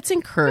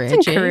encouraging.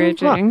 That's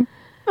encouraging.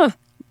 Huh.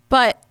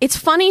 But it's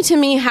funny to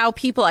me how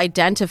people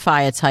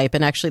identify a type,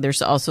 and actually,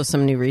 there's also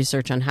some new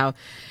research on how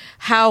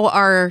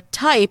our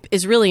type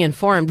is really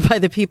informed by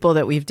the people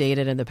that we've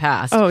dated in the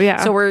past. Oh,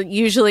 yeah. So we're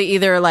usually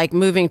either like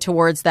moving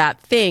towards that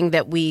thing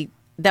that we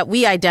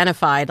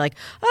identified, like,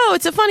 oh,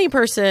 it's a funny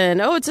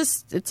person. Oh, it's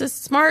a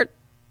smart,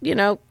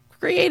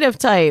 creative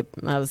type.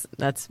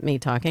 That's me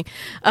talking.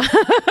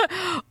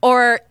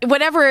 Or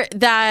whatever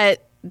that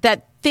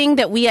thing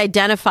that we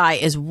identify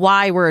is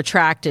why we're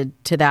attracted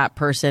to that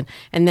person,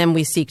 and then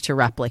we seek to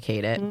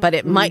replicate it. But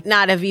it might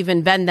not have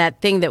even been that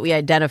thing that we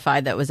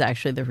identified that was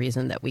actually the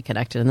reason that we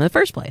connected in the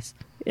first place.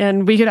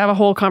 And we could have a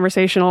whole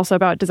conversation also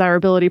about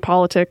desirability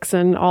politics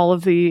and all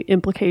of the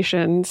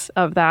implications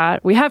of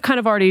that. We have kind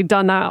of already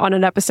done that on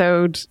an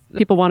episode.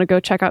 People want to go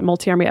check out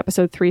Multi-Army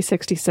episode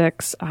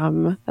 366.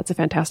 That's a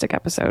fantastic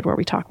episode where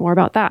we talk more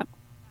about that.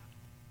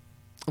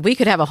 We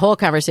could have a whole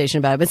conversation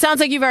about it, but it sounds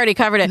like you've already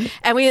covered it.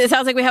 And it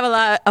sounds like we have a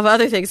lot of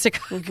other things to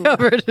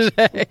cover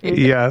today.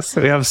 Yes,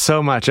 we have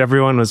so much.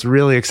 Everyone was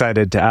really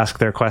excited to ask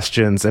their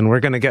questions, and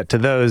we're going to get to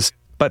those.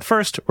 But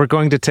first, we're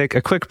going to take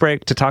a quick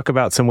break to talk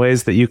about some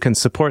ways that you can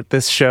support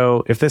this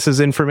show. If this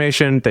is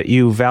information that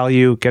you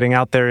value getting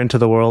out there into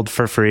the world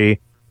for free,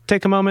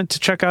 take a moment to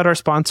check out our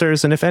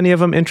sponsors. And if any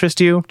of them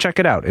interest you, check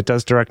it out. It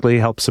does directly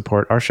help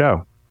support our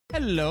show.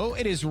 Hello,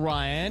 it is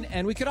Ryan,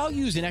 and we could all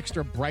use an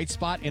extra bright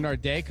spot in our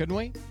day, couldn't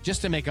we?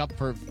 Just to make up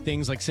for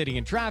things like sitting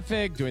in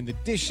traffic, doing the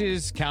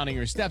dishes, counting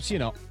your steps,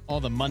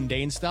 all the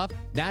mundane stuff.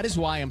 That is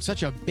why I'm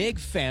such a big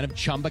fan of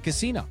Chumba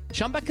Casino.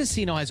 Chumba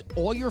Casino has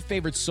all your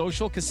favorite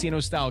social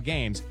casino-style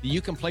games that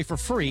you can play for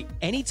free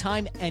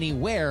anytime,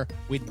 anywhere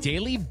with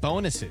daily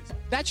bonuses.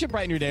 That should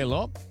brighten your day a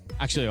little.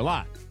 Actually, a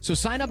lot. So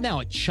sign up now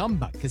at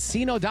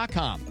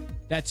ChumbaCasino.com.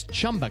 That's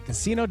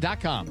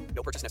ChumbaCasino.com.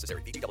 No purchase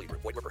necessary. VGW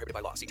Group. Void where prohibited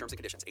by law. See terms and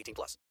conditions.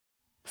 18+.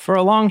 For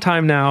a long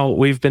time now,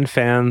 we've been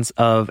fans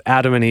of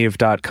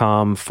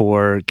AdamandEve.com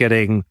for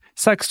getting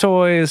sex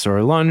toys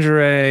or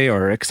lingerie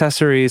or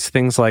accessories,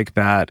 things like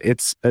that.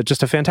 It's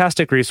just a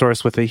fantastic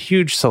resource with a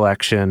huge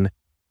selection.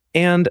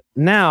 And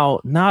now,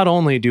 not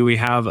only do we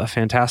have a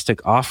fantastic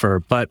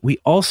offer, but we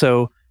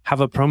also have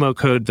a promo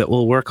code that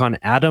will work on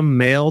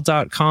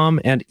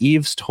AdamMail.com and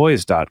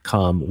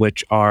EvesToys.com,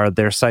 which are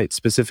their sites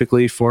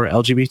specifically for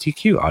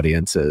LGBTQ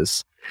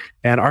audiences.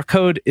 And our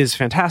code is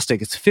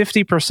fantastic. It's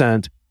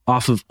 50%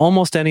 off of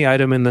almost any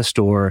item in the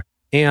store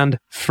and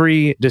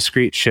free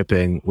discreet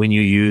shipping when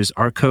you use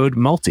our code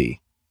MULTI.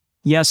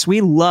 Yes,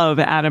 we love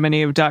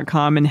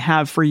AdamandEve.com and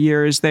have for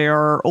years. They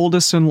are our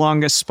oldest and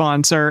longest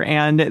sponsor,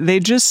 and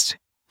they just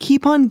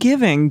keep on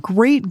giving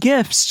great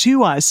gifts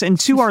to us and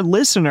to our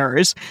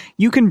listeners.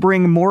 You can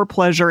bring more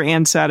pleasure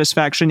and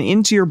satisfaction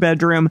into your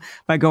bedroom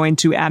by going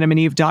to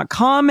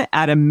AdamandEve.com,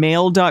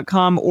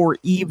 AdamMail.com, or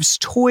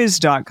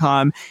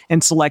EvesToys.com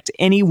and select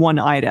any one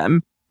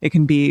item. It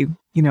can be,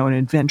 an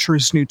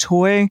adventurous new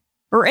toy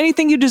or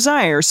anything you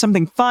desire,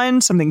 something fun,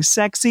 something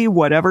sexy,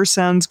 whatever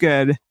sounds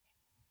good.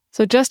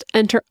 So just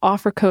enter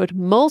offer code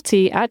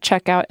MULTI at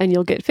checkout and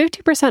you'll get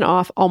 50%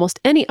 off almost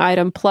any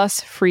item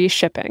plus free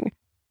shipping.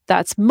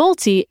 That's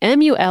MULTI,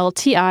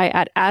 M-U-L-T-I,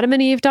 at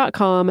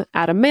AdamandEve.com,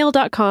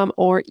 AdamMail.com,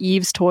 or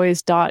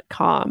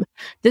EvesToys.com.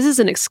 This is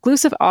an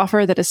exclusive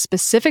offer that is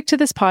specific to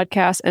this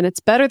podcast, and it's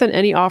better than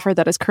any offer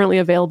that is currently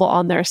available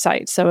on their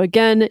site. So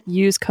again,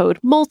 use code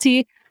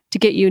MULTI to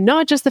get you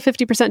not just the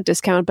 50%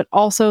 discount, but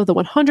also the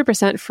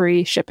 100%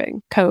 free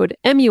shipping. Code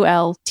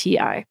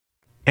MULTI.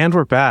 And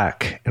we're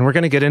back, and we're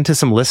going to get into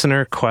some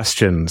listener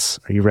questions.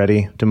 Are you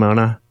ready,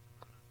 Damona?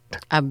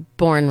 I'm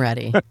born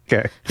ready.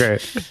 Okay,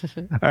 great.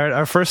 All right,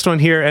 our first one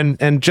here,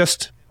 and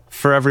just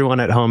for everyone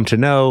at home to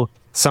know,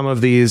 some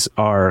of these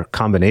are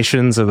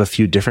combinations of a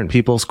few different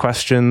people's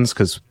questions,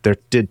 because there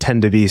did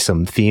tend to be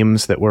some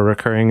themes that were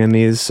recurring in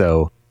these.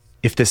 So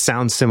if this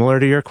sounds similar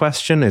to your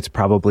question, it's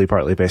probably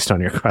partly based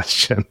on your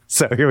question.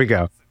 So here we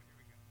go.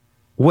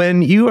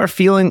 When you are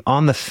feeling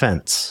on the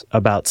fence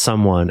about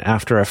someone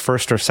after a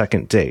first or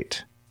second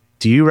date,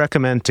 do you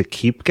recommend to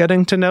keep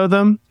getting to know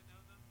them?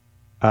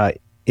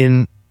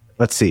 In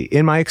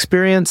my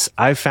experience,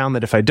 I've found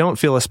that if I don't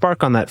feel a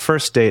spark on that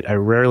first date, I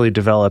rarely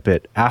develop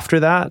it after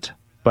that.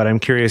 but I'm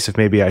curious if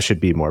maybe I should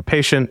be more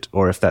patient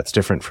or if that's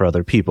different for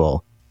other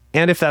people.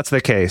 And if that's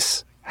the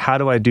case, how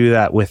do I do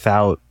that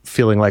without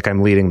feeling like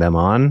I'm leading them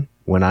on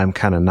when I'm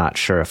kind of not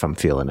sure if I'm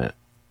feeling it?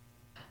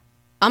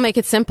 I'll make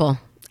it simple.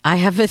 I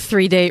have a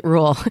 3-date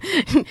rule.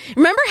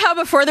 Remember how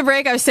before the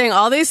break I was saying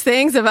all these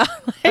things about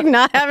like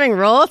not having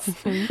rules?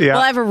 Yeah.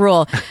 Well, I have a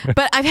rule.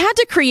 But I've had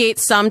to create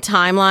some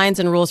timelines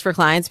and rules for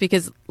clients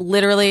because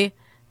literally,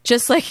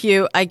 just like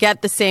you, I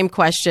get the same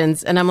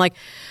questions and I'm like,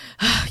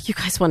 oh, you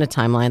guys want a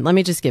timeline? Let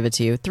me just give it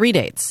to you. 3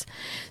 dates.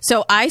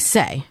 So I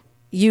say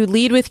you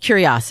lead with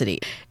curiosity.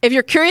 If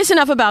you're curious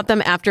enough about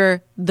them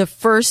after the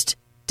first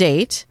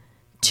date,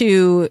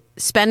 to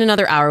spend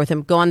another hour with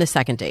them, go on the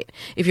second date.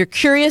 If you're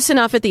curious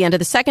enough at the end of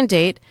the second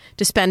date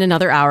to spend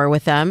another hour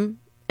with them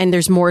and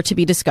there's more to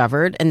be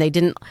discovered and they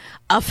didn't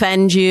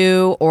offend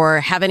you or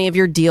have any of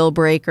your deal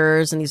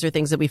breakers, and these are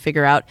things that we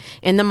figure out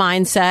in the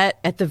mindset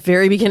at the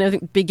very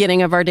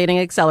beginning of our dating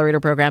accelerator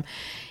program.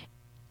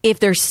 If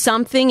there's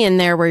something in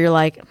there where you're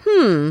like,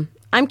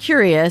 I'm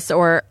curious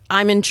or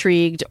I'm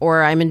intrigued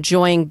or I'm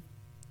enjoying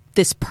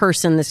this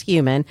person, this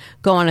human,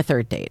 go on a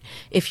third date.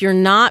 If you're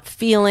not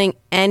feeling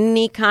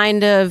any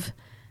kind of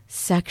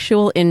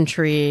sexual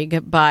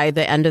intrigue by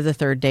the end of the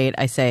third date,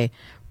 I say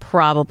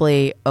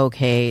probably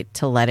okay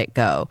to let it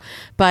go.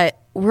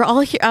 But we're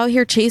all out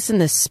here chasing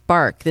this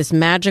spark, this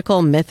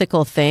magical,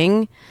 mythical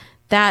thing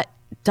that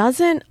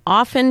doesn't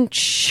often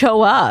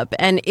show up.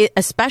 And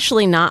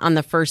especially not on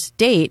the first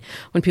date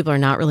when people are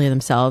not really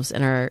themselves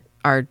and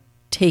are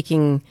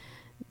taking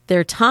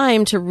their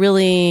time to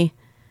really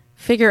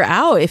figure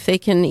out if they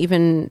can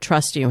even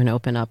trust you and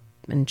open up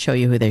and show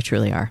you who they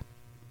truly are.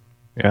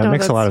 Yeah, it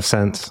makes a lot of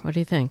sense. What do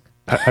you think?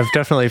 I've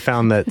definitely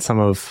found that some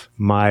of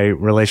my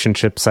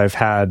relationships I've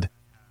had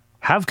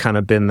have kind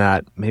of been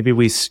that maybe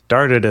we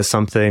started as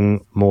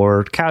something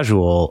more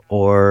casual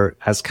or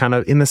as kind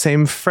of in the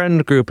same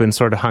friend group and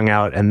sort of hung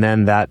out. And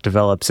then that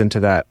develops into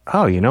that,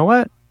 oh, you know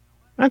what?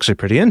 I'm actually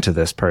pretty into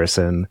this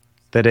person.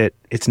 That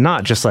it's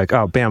not just like,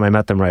 oh, bam, I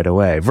met them right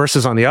away.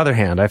 Versus on the other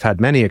hand, I've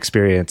had many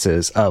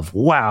experiences of,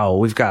 wow,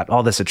 we've got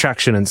all this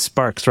attraction and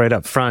sparks right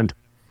up front.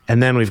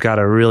 And then we've got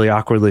to really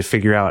awkwardly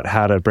figure out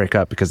how to break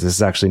up because this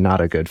is actually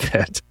not a good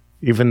fit,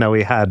 even though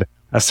we had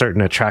a certain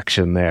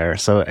attraction there.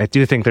 So I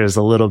do think there's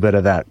a little bit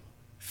of that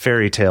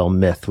fairy tale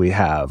myth we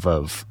have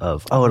of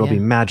oh, it'll be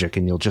magic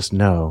and you'll just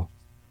know.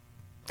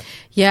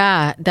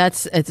 Yeah,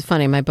 it's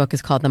funny. My book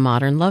is called The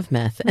Modern Love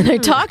Myth. And I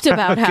talked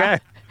about how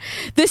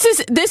this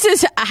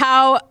is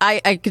how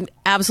I can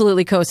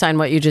absolutely co-sign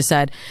what you just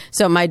said.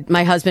 So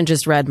my husband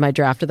just read my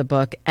draft of the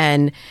book,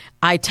 and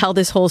I tell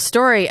this whole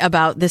story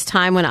about this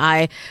time when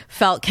I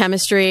felt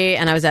chemistry,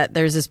 and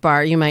there's this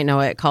bar, you might know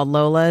it, called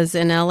Lola's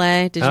in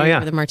LA. Did you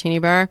remember the Martini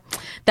Bar?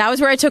 That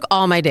was where I took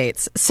all my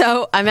dates.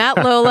 So I'm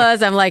at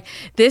Lola's, I'm like,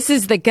 this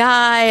is the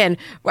guy, and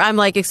I'm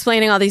like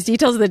explaining all these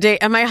details of the date,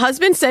 and my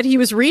husband said he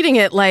was reading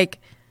it like,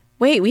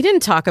 wait, we didn't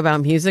talk about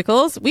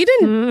musicals. We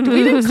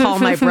didn't call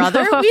my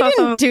brother. We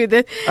didn't do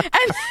this.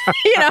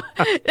 And,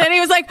 and he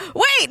was like,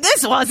 wait,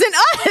 this wasn't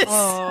us.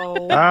 Oh,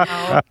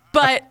 wow.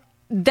 But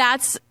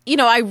that's,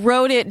 I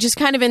wrote it just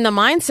kind of in the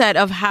mindset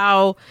of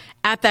how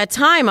at that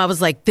time I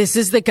was like, this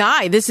is the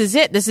guy. This is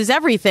it. This is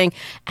everything.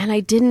 And I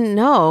didn't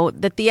know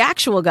that the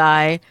actual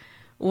guy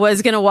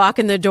was going to walk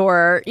in the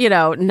door,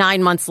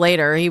 9 months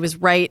later. He was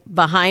right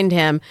behind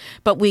him.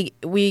 But we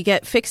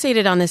get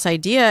fixated on this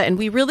idea and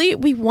we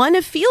want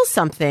to feel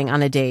something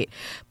on a date.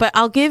 But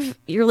I'll give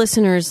your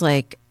listeners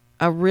like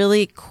a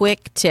really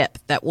quick tip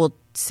that will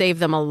save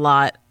them a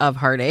lot of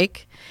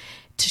heartache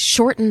to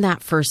shorten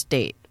that first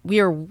date. We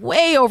are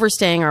way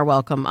overstaying our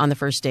welcome on the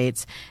first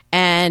dates.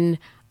 And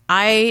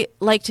I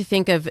like to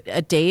think of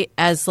a date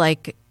as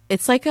like,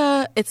 it's like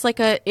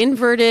a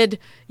inverted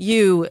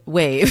U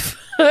wave.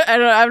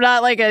 I'm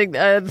not like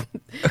a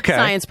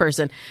science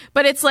person,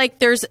 but it's like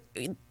there's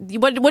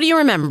what do you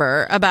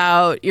remember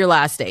about your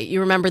last date?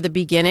 You remember the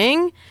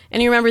beginning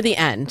and you remember the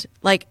end.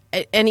 Like,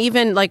 and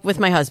even like with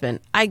my husband,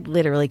 I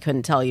literally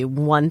couldn't tell you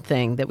one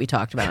thing that we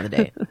talked about on the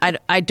date.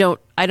 I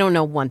don't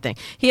know one thing.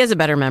 He has a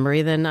better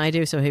memory than I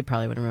do, so he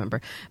probably would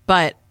remember.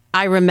 But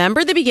I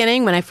remember the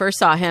beginning when I first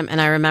saw him, and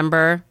I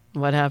remember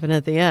what happened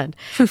at the end.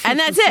 And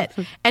that's it.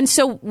 And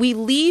so we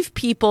leave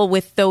people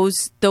with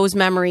those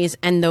memories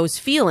and those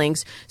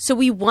feelings. So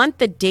we want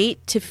the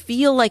date to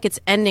feel like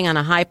it's ending on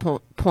a high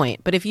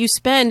point. But if you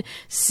spend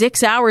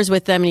 6 hours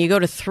with them and you go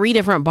to 3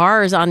 different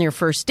bars on your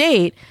first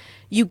date,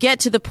 you get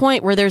to the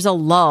point where there's a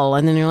lull.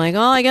 And then you're like, oh,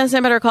 I guess I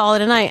better call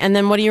it a night. And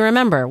then what do you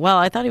remember? Well,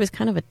 I thought he was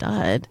kind of a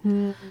dud.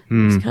 I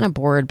was kind of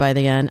bored by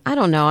the end. I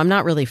don't know. I'm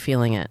not really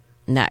feeling it.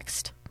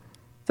 Next.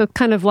 So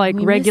kind of like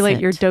regulate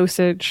your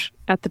dosage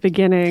at the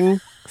beginning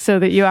so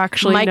that you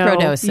actually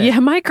microdose know. It. Yeah,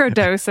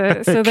 microdose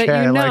it so that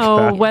you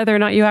know whether or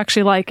not you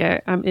actually like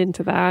it. I'm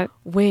into that.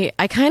 Wait,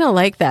 I kind of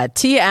like that.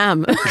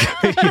 TM.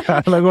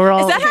 Yeah, like we're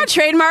all... Is that how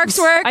trademarks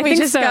work? I think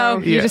just so.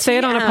 You just say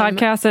it on a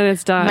podcast and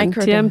it's done.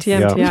 Microdose.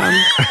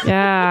 TM.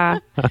 Yeah.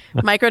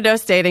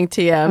 Microdose dating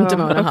TM,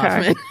 Damona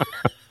Hoffman.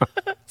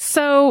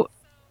 So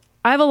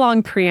I have a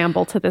long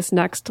preamble to this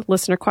next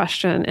listener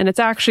question, and it's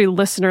actually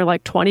listener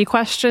like 20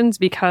 questions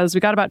because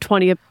we got about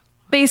 20 of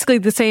basically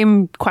the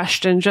same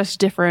question, just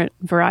different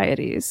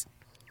varieties.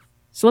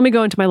 So let me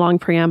go into my long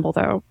preamble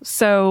though.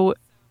 So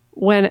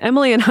when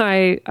Emily and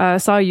I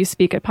saw you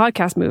speak at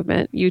Podcast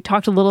Movement, you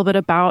talked a little bit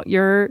about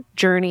your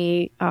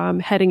journey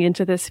heading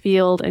into this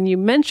field, and you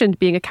mentioned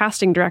being a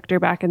casting director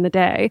back in the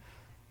day,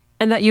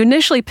 and that you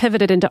initially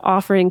pivoted into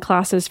offering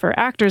classes for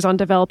actors on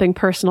developing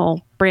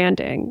personal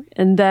branding,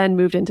 and then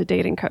moved into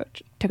dating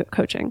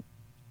coaching.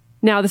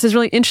 Now, this is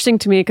really interesting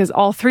to me because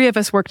all three of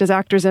us worked as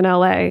actors in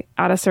LA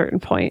at a certain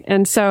point.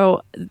 And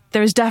so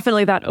there's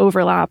definitely that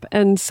overlap.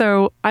 And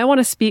so I want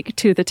to speak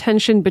to the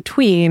tension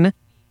between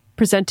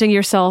presenting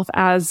yourself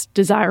as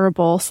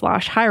desirable /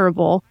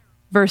 hireable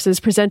versus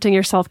presenting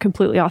yourself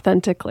completely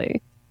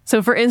authentically.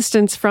 So for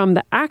instance, from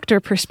the actor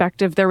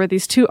perspective, there were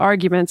these two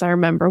arguments I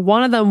remember.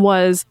 One of them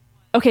was,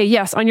 okay,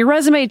 yes, on your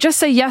resume, just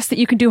say yes that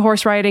you can do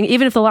horse riding,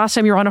 even if the last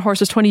time you were on a horse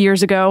was 20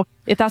 years ago.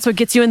 If that's what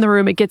gets you in the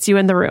room, it gets you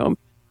in the room.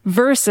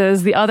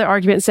 Versus the other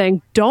argument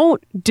saying,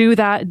 don't do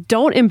that.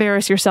 Don't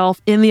embarrass yourself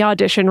in the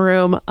audition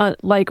room.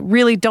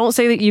 Really don't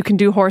say that you can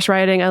do horse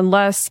riding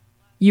unless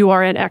you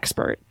are an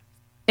expert.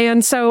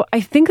 And so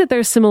I think that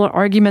there's similar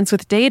arguments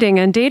with dating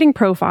and dating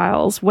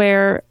profiles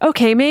where,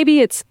 okay, maybe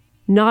it's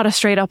not a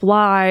straight up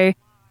lie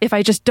if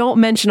I just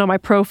don't mention on my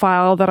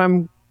profile that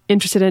I'm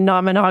interested in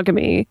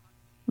non-monogamy.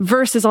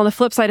 Versus on the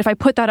flip side, if I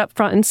put that up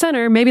front and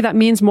center, maybe that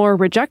means more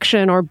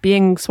rejection or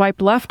being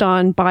swiped left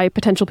on by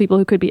potential people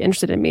who could be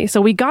interested in me.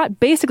 So we got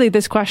basically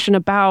this question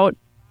about,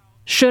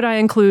 should I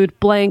include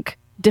blank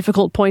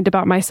difficult point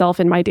about myself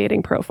in my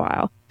dating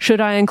profile?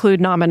 Should I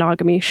include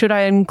non-monogamy? Should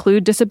I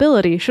include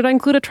disability? Should I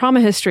include a trauma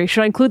history?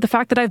 Should I include the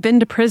fact that I've been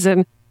to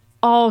prison?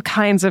 All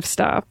kinds of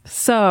stuff.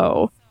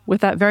 So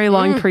with that very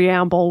long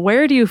preamble,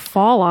 where do you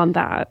fall on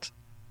that?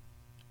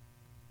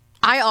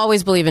 I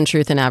always believe in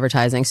truth in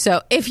advertising.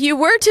 So if you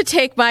were to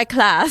take my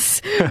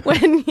class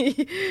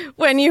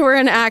when you were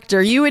an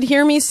actor, you would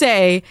hear me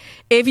say,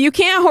 if you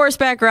can't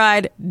horseback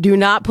ride, do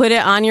not put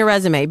it on your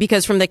resume.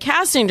 Because from the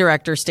casting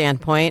director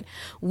standpoint,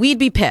 we'd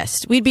be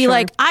pissed. We'd be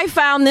like, I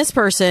found this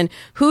person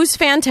who's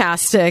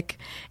fantastic,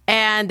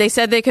 and they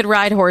said they could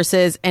ride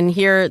horses, and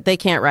here they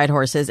can't ride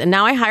horses. And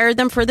now I hired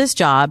them for this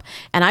job,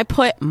 and I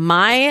put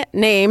my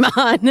name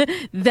on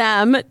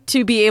them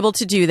to be able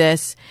to do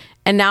this.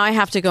 And now I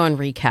have to go and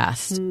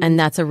recast. And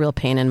that's a real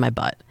pain in my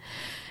butt.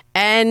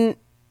 And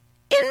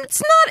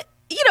it's not,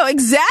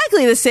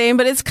 exactly the same,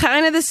 but it's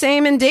kind of the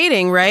same in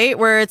dating, right?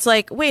 Where it's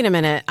like, wait a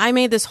minute, I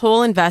made this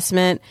whole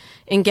investment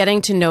in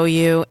getting to know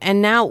you.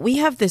 And now we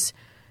have this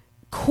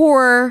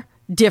core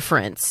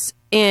difference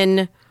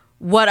in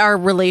what our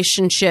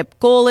relationship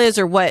goal is,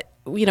 or what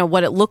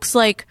it looks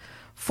like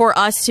for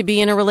us to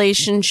be in a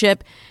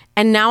relationship.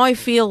 And now I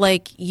feel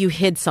like you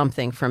hid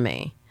something from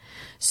me.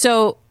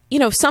 So,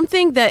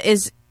 something that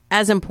is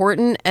as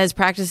important as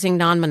practicing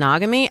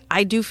non-monogamy,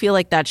 I do feel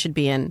like that should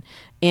be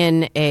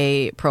in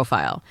a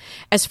profile.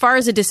 As far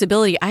as a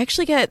disability, I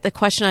actually get the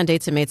question on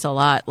Dates and Mates a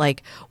lot.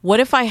 Like, what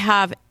if I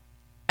have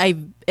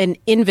an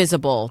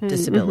invisible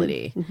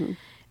disability?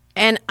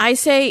 And I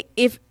say,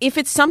 if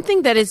it's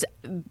something that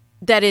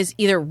is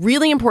either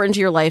really important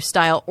to your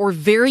lifestyle or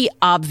very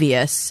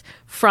obvious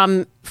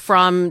from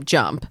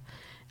jump,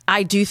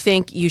 I do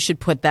think you should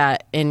put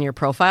that in your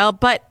profile.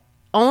 But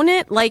own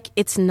it like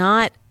it's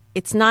not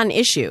an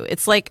issue.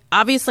 It's like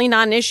obviously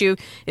not an issue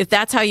if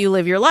that's how you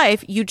live your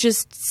life. You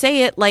just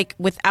say it like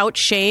without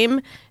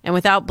shame and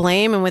without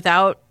blame and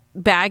without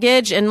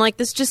baggage, and like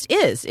this just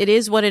is. It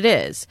is what it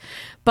is.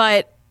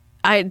 But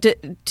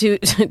do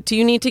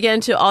you need to get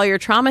into all your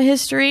trauma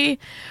history?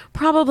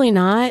 Probably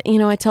not.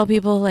 I tell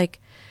people like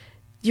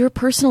your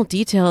personal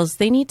details,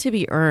 they need to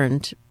be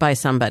earned by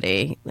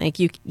somebody. Like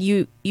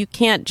you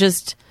can't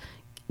just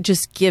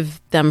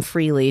give them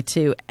freely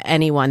to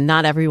anyone.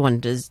 Not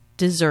everyone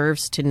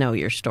deserves to know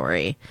your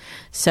story.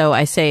 So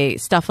I say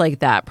stuff like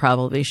that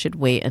probably should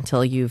wait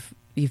until you've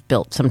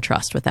built some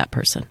trust with that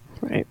person.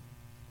 Right.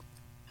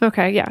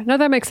 Okay. Yeah. No,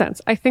 that makes sense.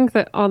 I think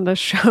that on the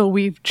show,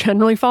 we've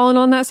generally fallen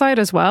on that side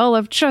as well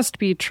of just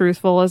be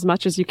truthful as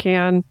much as you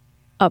can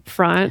up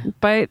front.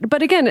 But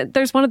again,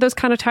 there's one of those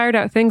kind of tired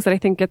out things that I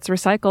think gets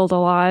recycled a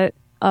lot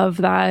of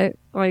that.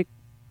 Like,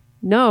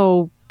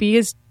 no, be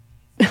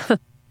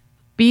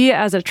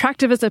as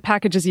attractive as a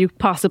package as you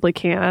possibly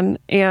can.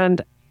 And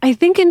I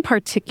think in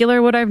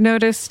particular, what I've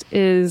noticed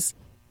is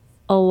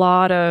a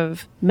lot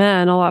of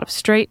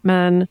straight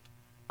men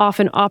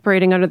often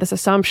operating under this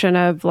assumption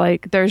of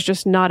like, there's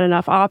just not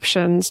enough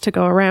options to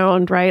go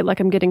around, right? Like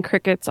I'm getting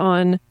crickets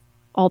on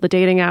all the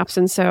dating apps.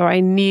 And so I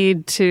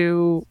need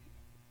to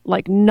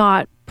like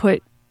not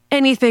put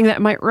anything that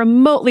might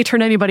remotely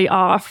turn anybody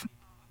off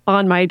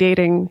on my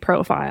dating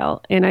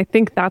profile. And I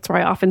think that's where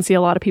I often see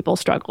a lot of people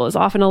struggle, is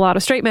often a lot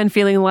of straight men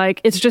feeling like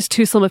it's just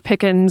too slim of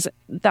pickings,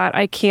 that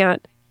I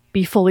can't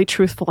be fully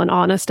truthful and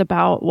honest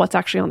about what's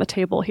actually on the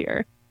table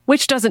here,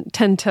 which doesn't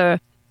tend to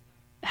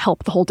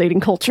help the whole dating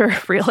culture,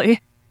 really.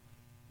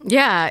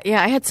 Yeah.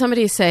 I had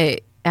somebody say,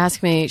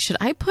 ask me, should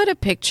I put a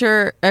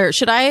picture or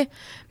should I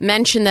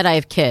mention that I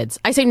have kids?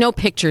 I say no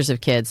pictures of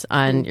kids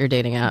on your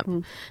dating app.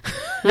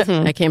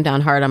 I came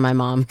down hard on my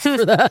mom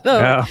for that.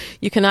 Yeah.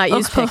 You cannot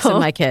use pics of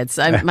my kids.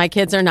 My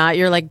kids are not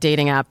your like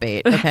dating app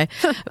bait. Okay.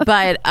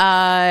 But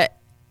I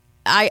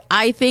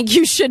think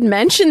you should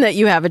mention that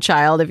you have a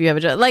child if you have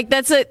a child. Like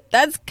that's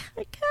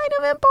kind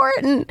of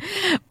important.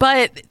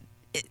 But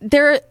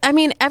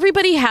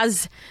everybody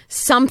has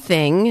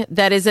something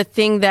that is a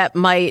thing that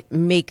might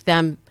make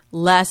them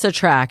less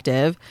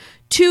attractive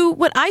to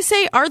what I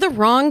say are the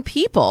wrong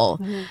people.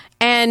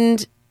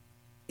 And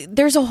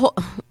there's a whole,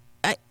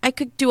 I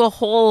could do a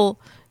whole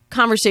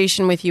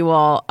conversation with you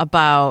all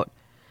about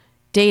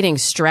dating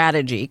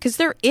strategy, because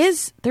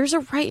there's a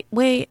right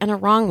way and a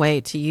wrong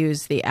way to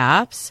use the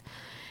apps.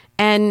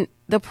 And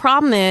the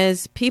problem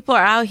is people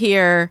are out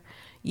here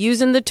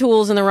using the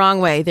tools in the wrong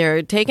way.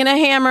 They're taking a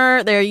hammer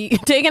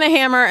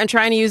and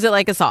trying to use it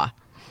like a saw.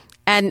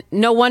 And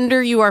no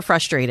wonder you are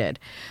frustrated.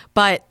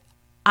 But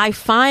I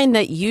find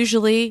that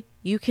usually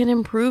you can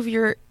improve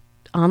your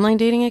online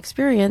dating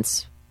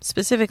experience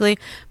specifically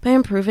by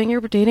improving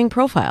your dating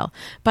profile,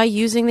 by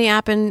using the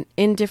app in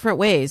different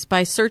ways,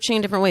 by searching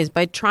in different ways,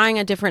 by trying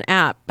a different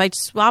app, by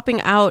swapping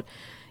out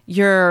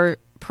your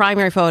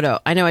primary photo.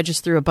 I know I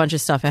just threw a bunch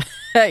of stuff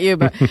at you,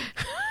 but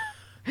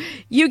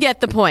you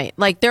get the point.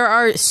 Like, there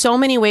are so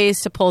many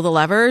ways to pull the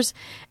levers,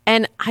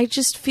 and I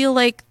just feel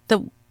like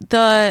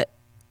the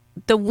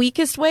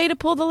weakest way to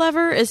pull the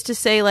lever is to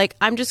say, like,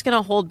 I'm just going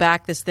to hold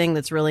back this thing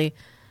that's really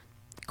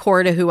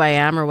core to who I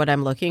am or what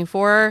I'm looking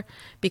for,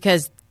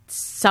 because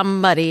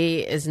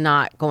somebody is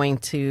not going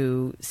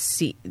to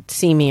see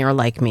me or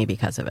like me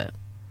because of it.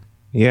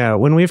 Yeah,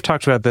 when we've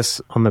talked about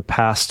this on the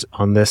past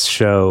on this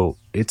show,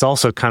 it's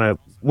also kind of,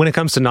 when it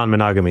comes to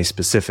non-monogamy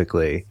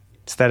specifically,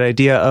 it's that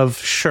idea of,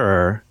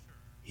 sure,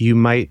 you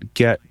might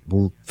get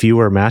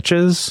fewer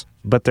matches,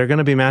 but they're going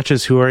to be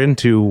matches who are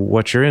into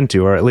what you're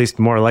into, or at least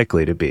more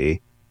likely to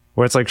be.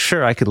 Where it's like,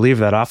 sure, I could leave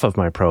that off of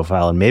my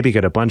profile and maybe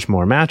get a bunch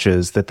more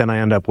matches that then I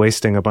end up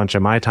wasting a bunch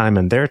of my time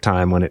and their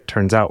time when it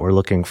turns out we're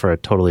looking for a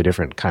totally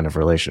different kind of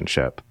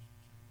relationship.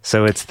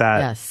 So it's that,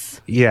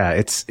 yes. Yeah,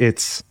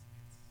 it's,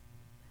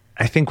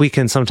 I think we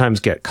can sometimes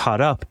get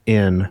caught up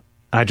in,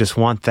 I just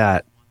want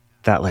that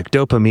like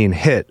dopamine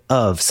hit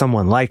of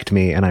someone liked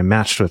me and I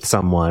matched with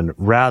someone,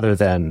 rather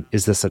than,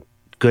 is this a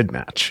good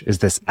match? Is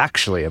this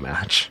actually a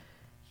match?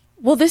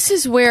 Well, this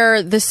is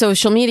where the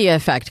social media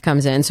effect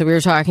comes in. So we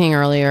were talking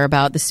earlier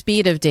about the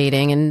speed of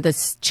dating and the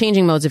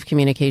changing modes of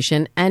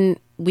communication. And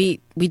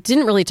we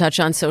didn't really touch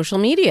on social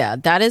media.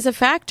 That is a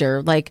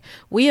factor. Like,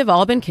 we have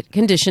all been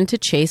conditioned to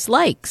chase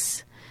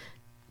likes.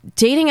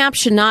 Dating apps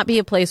should not be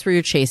a place where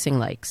you're chasing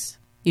likes.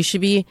 You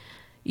should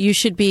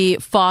be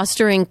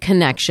fostering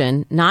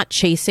connection, not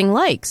chasing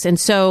likes. And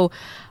so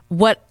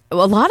what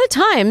a lot of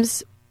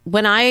times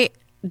when I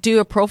do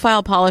a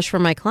profile polish for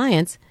my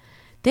clients,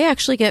 they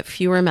actually get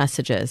fewer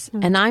messages.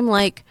 And I'm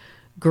like,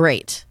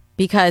 great,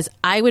 because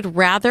I would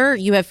rather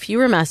you have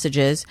fewer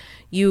messages.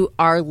 You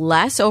are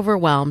less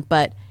overwhelmed,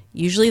 but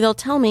usually they'll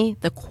tell me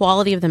the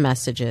quality of the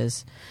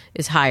messages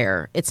is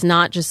higher. It's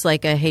not just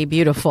like a, hey,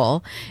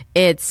 beautiful.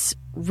 It's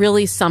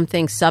really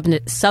something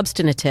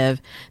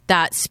substantive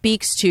that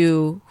speaks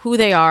to who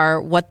they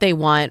are, what they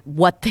want,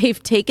 what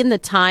they've taken the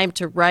time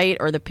to write,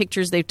 or the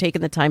pictures they've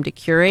taken the time to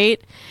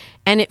curate.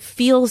 And it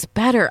feels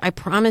better. I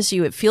promise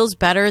you, it feels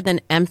better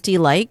than empty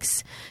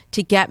likes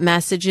to get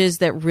messages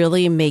that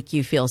really make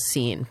you feel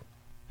seen.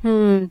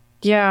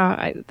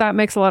 Yeah, that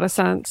makes a lot of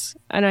sense.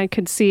 And I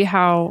could see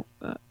how,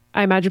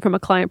 I imagine from a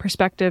client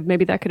perspective,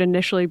 maybe that could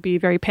initially be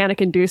very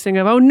panic inducing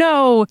of, oh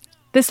no,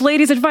 this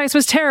lady's advice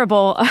was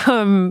terrible.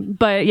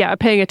 But yeah,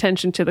 paying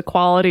attention to the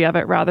quality of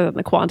it rather than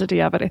the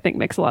quantity of it, I think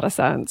makes a lot of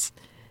sense.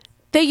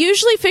 They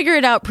usually figure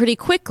it out pretty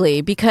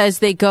quickly, because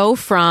they go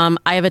from,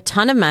 I have a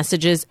ton of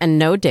messages and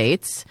no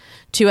dates,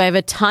 to I have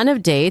a ton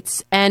of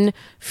dates and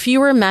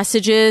fewer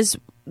messages,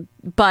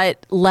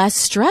 but less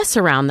stress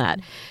around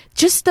that.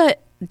 Just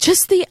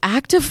the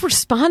act of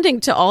responding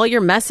to all your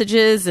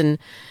messages and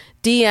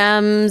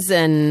DMs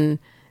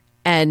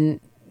and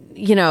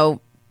you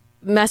know,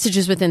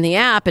 messages within the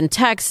app and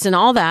text and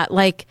all that,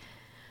 like,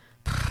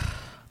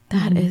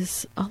 that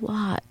is a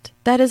lot.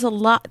 That is a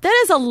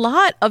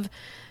lot of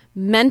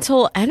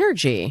mental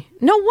energy.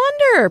 No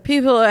wonder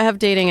people have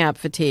dating app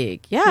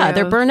fatigue. Yeah,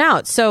 they're burnt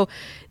out. So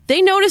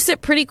they notice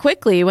it pretty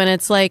quickly when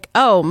it's like,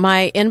 oh,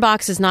 my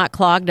inbox is not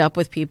clogged up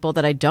with people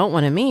that I don't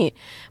want to meet,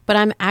 but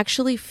I'm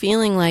actually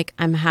feeling like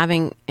I'm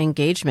having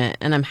engagement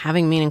and I'm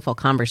having meaningful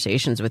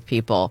conversations with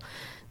people.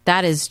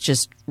 That is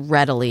just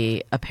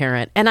readily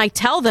apparent. And I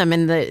tell them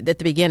at the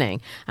beginning,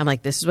 I'm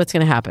like, this is what's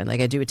going to happen. Like,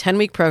 I do a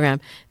 10-week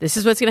program. This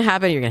is what's going to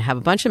happen. You're going to have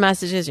a bunch of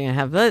messages. You're going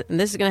to have, and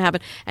this is going to happen.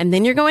 And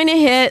then you're going to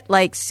hit,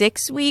 like,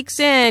 6 weeks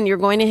in, you're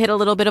going to hit a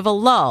little bit of a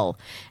lull.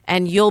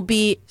 And you'll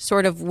be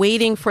sort of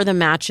waiting for the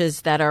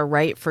matches that are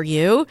right for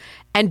you.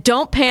 And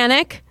don't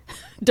panic.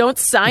 Don't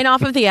sign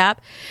off of the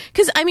app.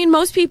 Because, I mean,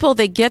 most people,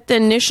 they get the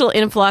initial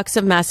influx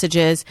of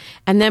messages.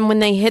 And then when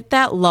they hit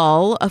that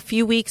lull a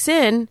few weeks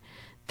in,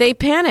 they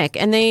panic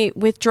and they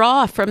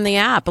withdraw from the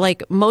app.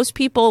 Like most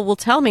people will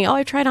tell me, oh,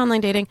 I tried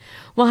online dating.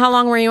 Well, how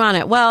long were you on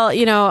it? Well,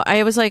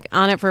 I was like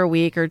on it for a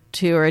week or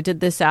two, or I did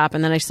this app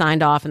and then I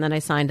signed off and then I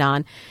signed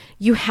on.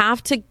 You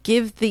have to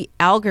give the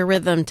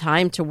algorithm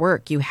time to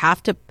work. You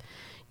have to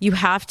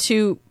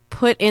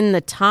put in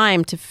the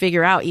time to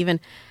figure out even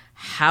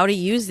how to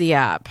use the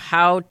app,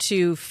 how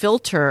to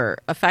filter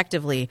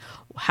effectively,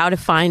 how to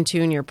fine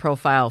tune your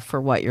profile for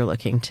what you're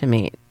looking to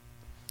meet.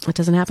 It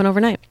doesn't happen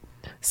overnight.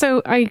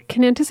 So I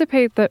can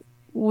anticipate that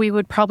we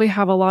would probably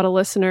have a lot of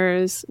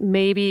listeners,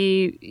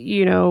 maybe,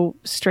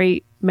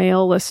 straight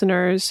male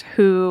listeners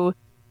who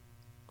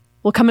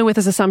will come in with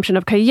this assumption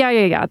of, okay,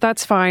 yeah,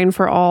 that's fine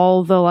for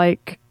all the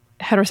like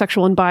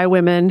heterosexual and bi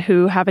women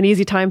who have an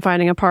easy time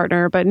finding a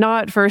partner, but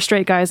not for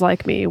straight guys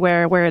like me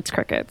where it's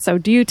cricket. So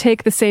do you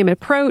take the same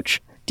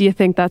approach? Do you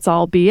think that's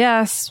all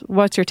BS?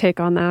 What's your take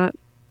on that?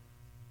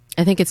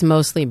 I think it's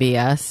mostly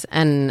BS.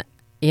 And,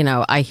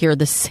 I hear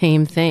the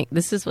same thing.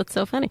 This is what's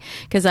so funny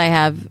because I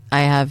have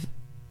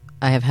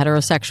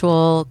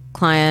heterosexual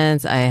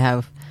clients. I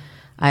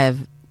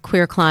have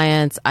queer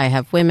clients. I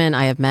have women.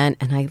 I have men.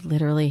 And I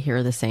literally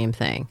hear the same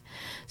thing.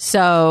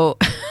 So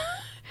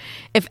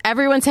if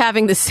everyone's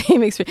having the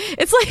same experience,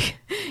 it's like,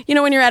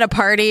 when you're at a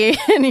party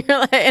and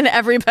and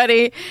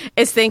everybody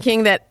is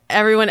thinking that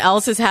everyone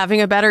else is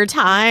having a better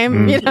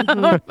time,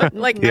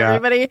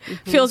 everybody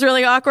feels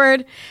really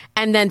awkward.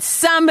 And then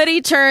somebody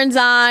turns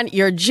on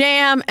your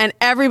jam and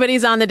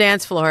everybody's on the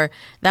dance floor.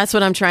 That's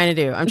what I'm trying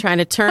to do. I'm trying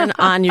to turn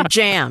on your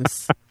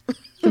jams.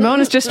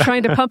 Simona's just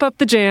trying to pump up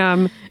the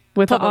jam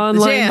with the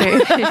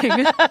online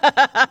dating.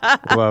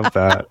 Love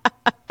that.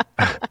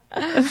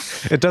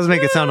 It does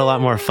make it sound a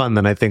lot more fun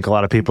than I think a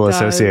lot of people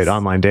associate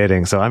online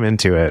dating. So I'm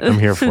into it. I'm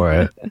here for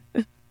it.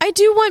 I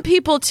do want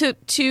people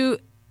to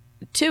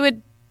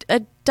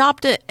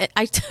adopt it.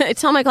 I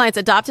tell my clients,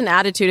 adopt an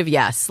attitude of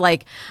yes.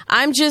 Like,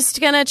 I'm just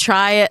going to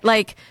try it.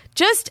 Like,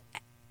 just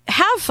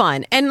have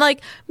fun. And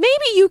like,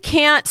 maybe you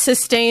can't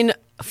sustain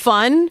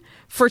fun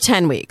for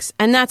 10 weeks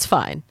and that's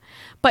fine.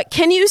 But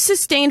can you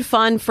sustain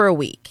fun for a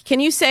week?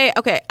 Can you say,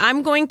 okay,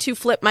 I'm going to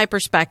flip my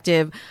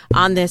perspective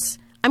on this.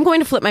 I'm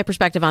going to flip my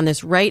perspective on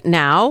this right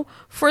now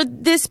for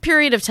this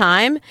period of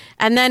time.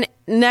 And then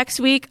next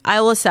week I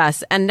will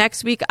assess, and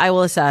next week I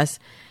will assess.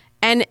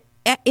 And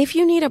if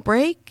you need a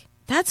break,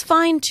 that's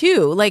fine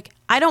too. Like,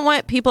 I don't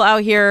want people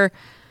out here,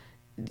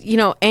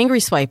 angry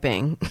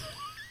swiping.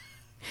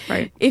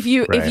 Right. If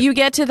you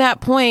get to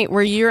that point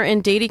where you're in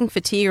dating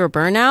fatigue or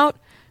burnout,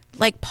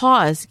 like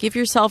pause, give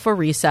yourself a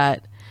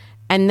reset.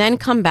 And then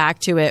come back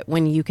to it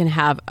when you can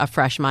have a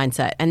fresh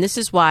mindset. And this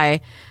is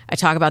why I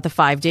talk about the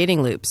 5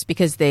 dating loops,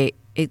 because it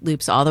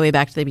loops all the way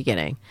back to the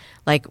beginning.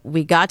 Like,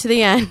 we got to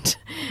the end.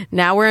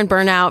 Now we're in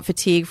burnout,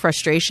 fatigue,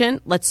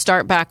 frustration. Let's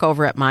start back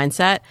over at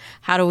mindset.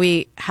 How do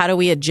we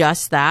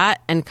adjust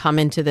that and come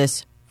into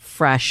this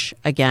fresh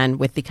again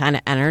with the kind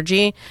of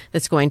energy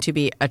that's going to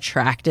be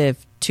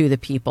attractive to the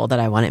people that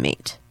I want to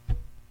meet?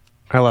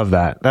 I love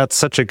that. That's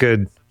such a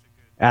good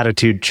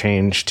attitude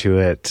change to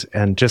it.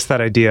 And just that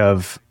idea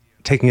of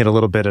taking it a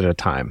little bit at a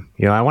time.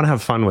 I want to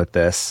have fun with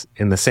this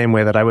in the same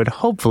way that I would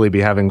hopefully be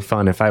having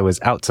fun if I was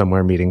out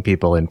somewhere meeting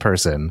people in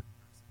person,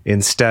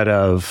 instead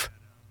of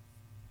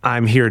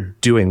I'm here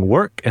doing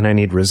work and I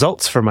need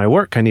results for my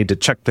work. I need to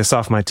check this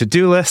off my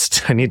to-do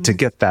list. I need to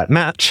get that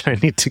match. I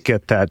need to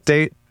get that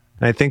date.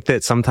 And I think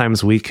that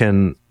sometimes we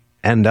can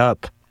end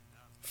up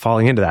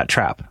falling into that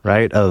trap,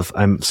 right? Of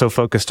I'm so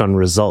focused on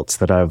results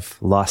that I've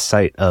lost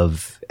sight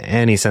of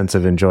any sense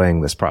of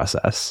enjoying this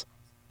process.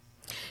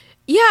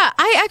 Yeah,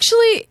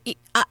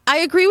 I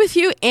agree with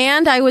you.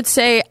 And I would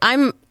say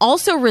I'm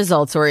also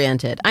results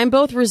oriented. I'm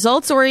both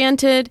results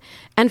oriented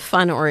and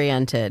fun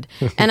oriented.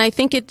 And I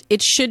think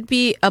it should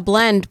be a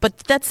blend. But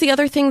that's the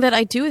other thing that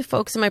I do with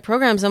folks in my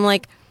programs. I'm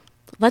like,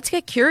 let's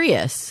get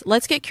curious.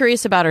 Let's get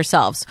curious about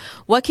ourselves.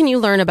 What can you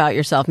learn about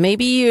yourself?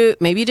 Maybe you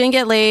didn't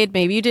get laid.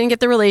 Maybe you didn't get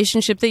the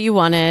relationship that you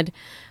wanted.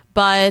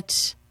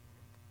 But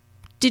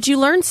did you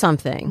learn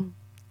something?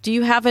 Do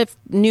you have a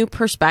new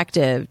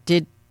perspective?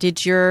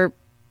 Did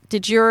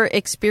your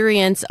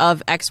experience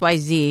of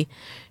XYZ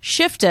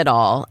shift at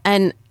all?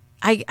 And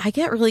I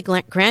get really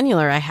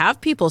granular. I have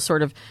people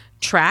sort of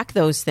track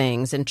those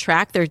things and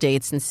track their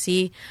dates and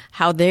see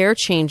how they're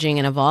changing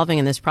and evolving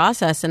in this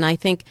process. And I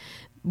think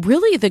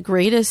really the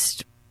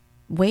greatest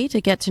way to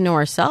get to know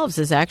ourselves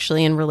is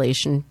actually in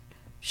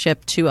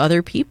relationship to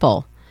other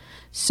people.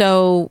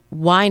 So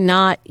why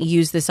not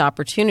use this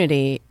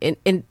opportunity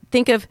and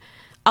think of,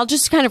 I'll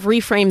just kind of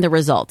reframe the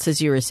results, as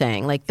you were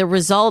saying. Like, the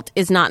result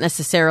is not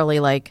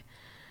necessarily like,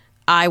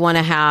 I want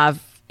to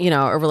have,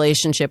 a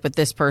relationship with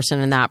this person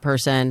and that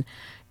person.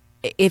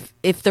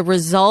 If the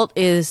result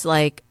is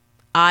like,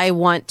 I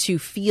want to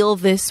feel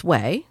this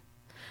way,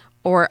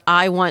 or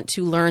I want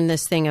to learn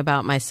this thing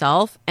about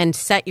myself, and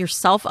set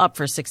yourself up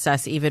for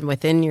success even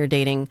within your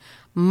dating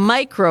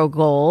micro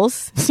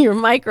goals, your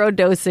micro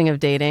dosing of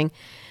dating.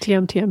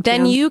 TM.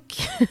 Then you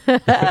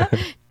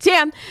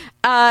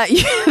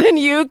then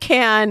you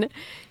can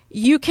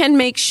you can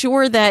make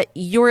sure that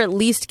you're at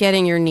least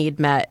getting your need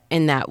met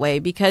in that way.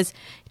 Because,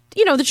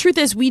 the truth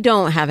is we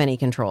don't have any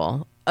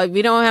control.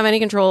 We don't have any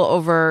control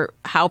over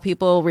how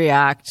people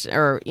react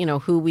or,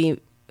 who we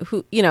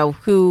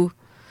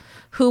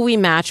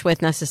match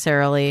with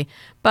necessarily.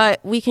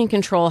 But we can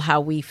control how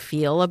we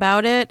feel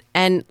about it.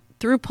 And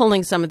through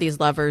pulling some of these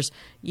levers,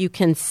 you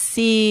can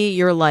see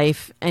your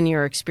life and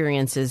your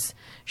experiences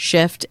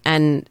shift.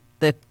 And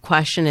the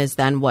question is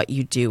then what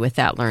you do with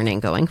that learning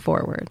going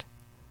forward.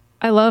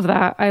 I love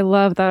that. I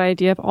love that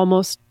idea of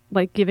almost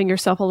like giving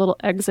yourself a little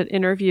exit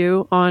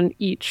interview on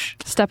each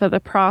step of the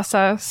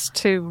process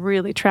to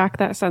really track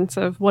that sense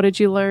of what did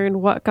you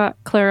learn, what got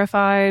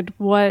clarified,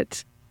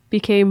 what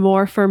became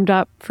more firmed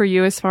up for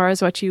you as far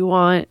as what you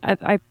want.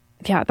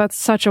 Yeah, that's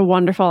such a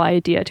wonderful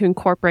idea to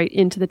incorporate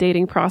into the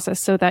dating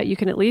process so that you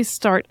can at least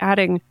start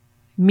adding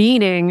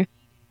meaning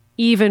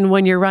even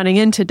when you're running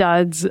into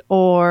duds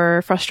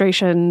or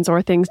frustrations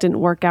or things didn't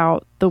work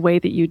out the way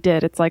that you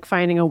did. It's like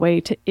finding a way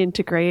to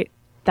integrate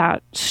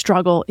that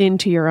struggle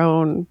into your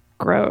own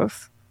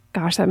growth.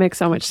 Gosh, that makes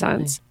so much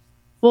sense.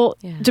 Well,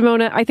 yeah.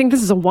 Damona, I think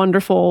this is a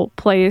wonderful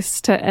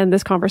place to end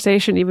this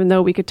conversation, even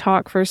though we could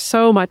talk for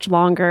so much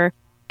longer.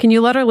 Can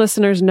you let our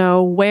listeners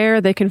know where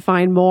they can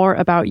find more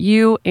about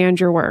you and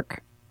your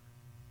work?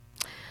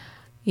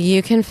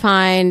 You can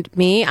find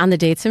me on the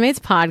Dates and Mates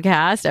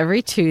podcast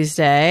every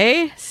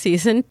Tuesday,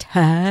 season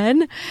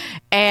 10.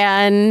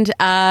 And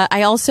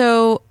I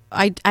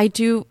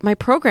do my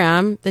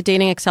program, the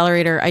Dating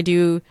Accelerator, I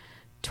do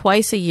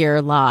twice a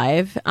year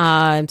live.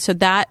 So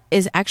that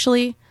is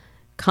actually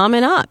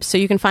coming up. So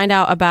you can find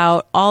out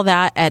about all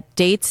that at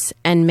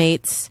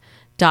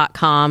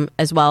datesandmates.com,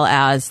 as well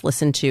as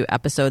listen to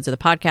episodes of the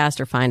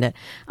podcast or find it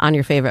on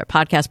your favorite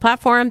podcast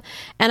platform.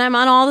 And I'm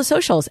on all the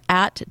socials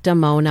at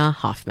Damona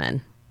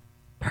Hoffman.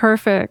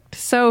 Perfect.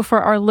 So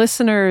for our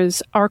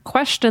listeners, our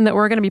question that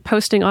we're going to be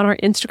posting on our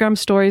Instagram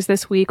stories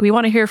this week, we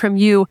want to hear from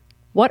you.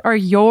 What are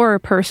your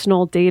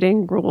personal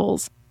dating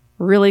rules?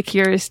 Really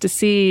curious to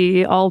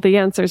see all the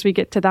answers we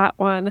get to that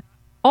one.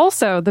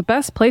 Also, the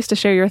best place to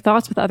share your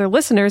thoughts with other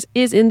listeners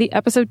is in the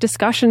episode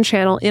discussion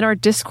channel in our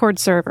Discord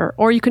server,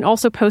 or you can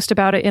also post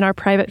about it in our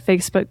private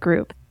Facebook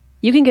group.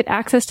 You can get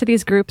access to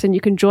these groups and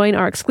you can join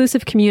our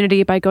exclusive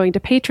community by going to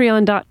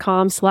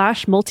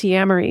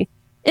patreon.com/multiamory.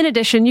 In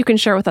addition, you can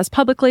share with us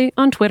publicly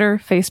on Twitter,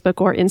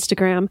 Facebook, or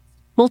Instagram.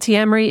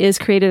 Multiamory is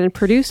created and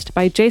produced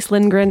by Jace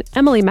Lindgren,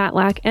 Emily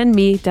Matlack, and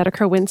me,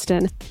 Dedeker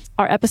Winston.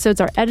 Our episodes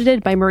are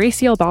edited by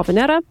Mauricio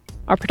Balvanera.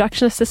 Our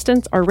production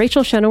assistants are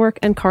Rachel Shennework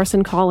and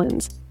Carson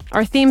Collins.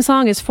 Our theme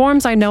song is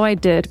Forms I Know I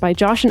Did by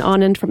Josh and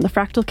Anand from the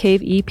Fractal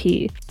Cave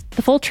EP.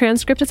 The full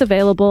transcript is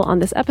available on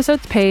this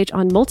episode's page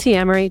on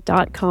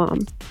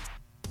multiamory.com.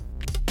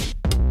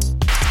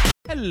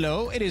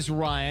 Hello, it is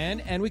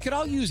Ryan, and we could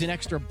all use an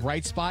extra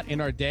bright spot in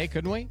our day,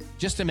 couldn't we?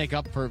 Just to make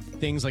up for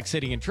things like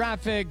sitting in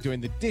traffic, doing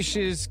the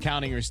dishes,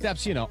 counting your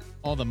steps,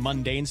 all the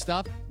mundane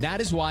stuff.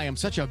 That is why I'm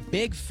such a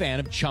big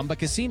fan of Chumba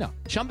Casino.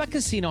 Chumba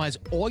Casino has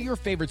all your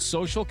favorite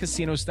social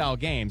casino-style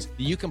games that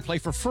you can play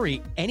for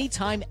free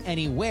anytime,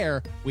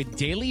 anywhere with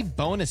daily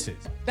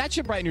bonuses. That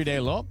should brighten your day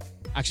a little.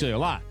 Actually, a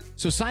lot.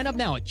 So sign up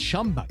now at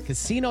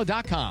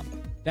ChumbaCasino.com.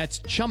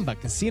 That's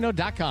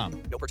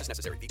ChumbaCasino.com. No purchase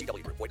necessary.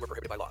 VGW Group. Void where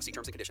prohibited by law. See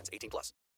terms and conditions. 18+.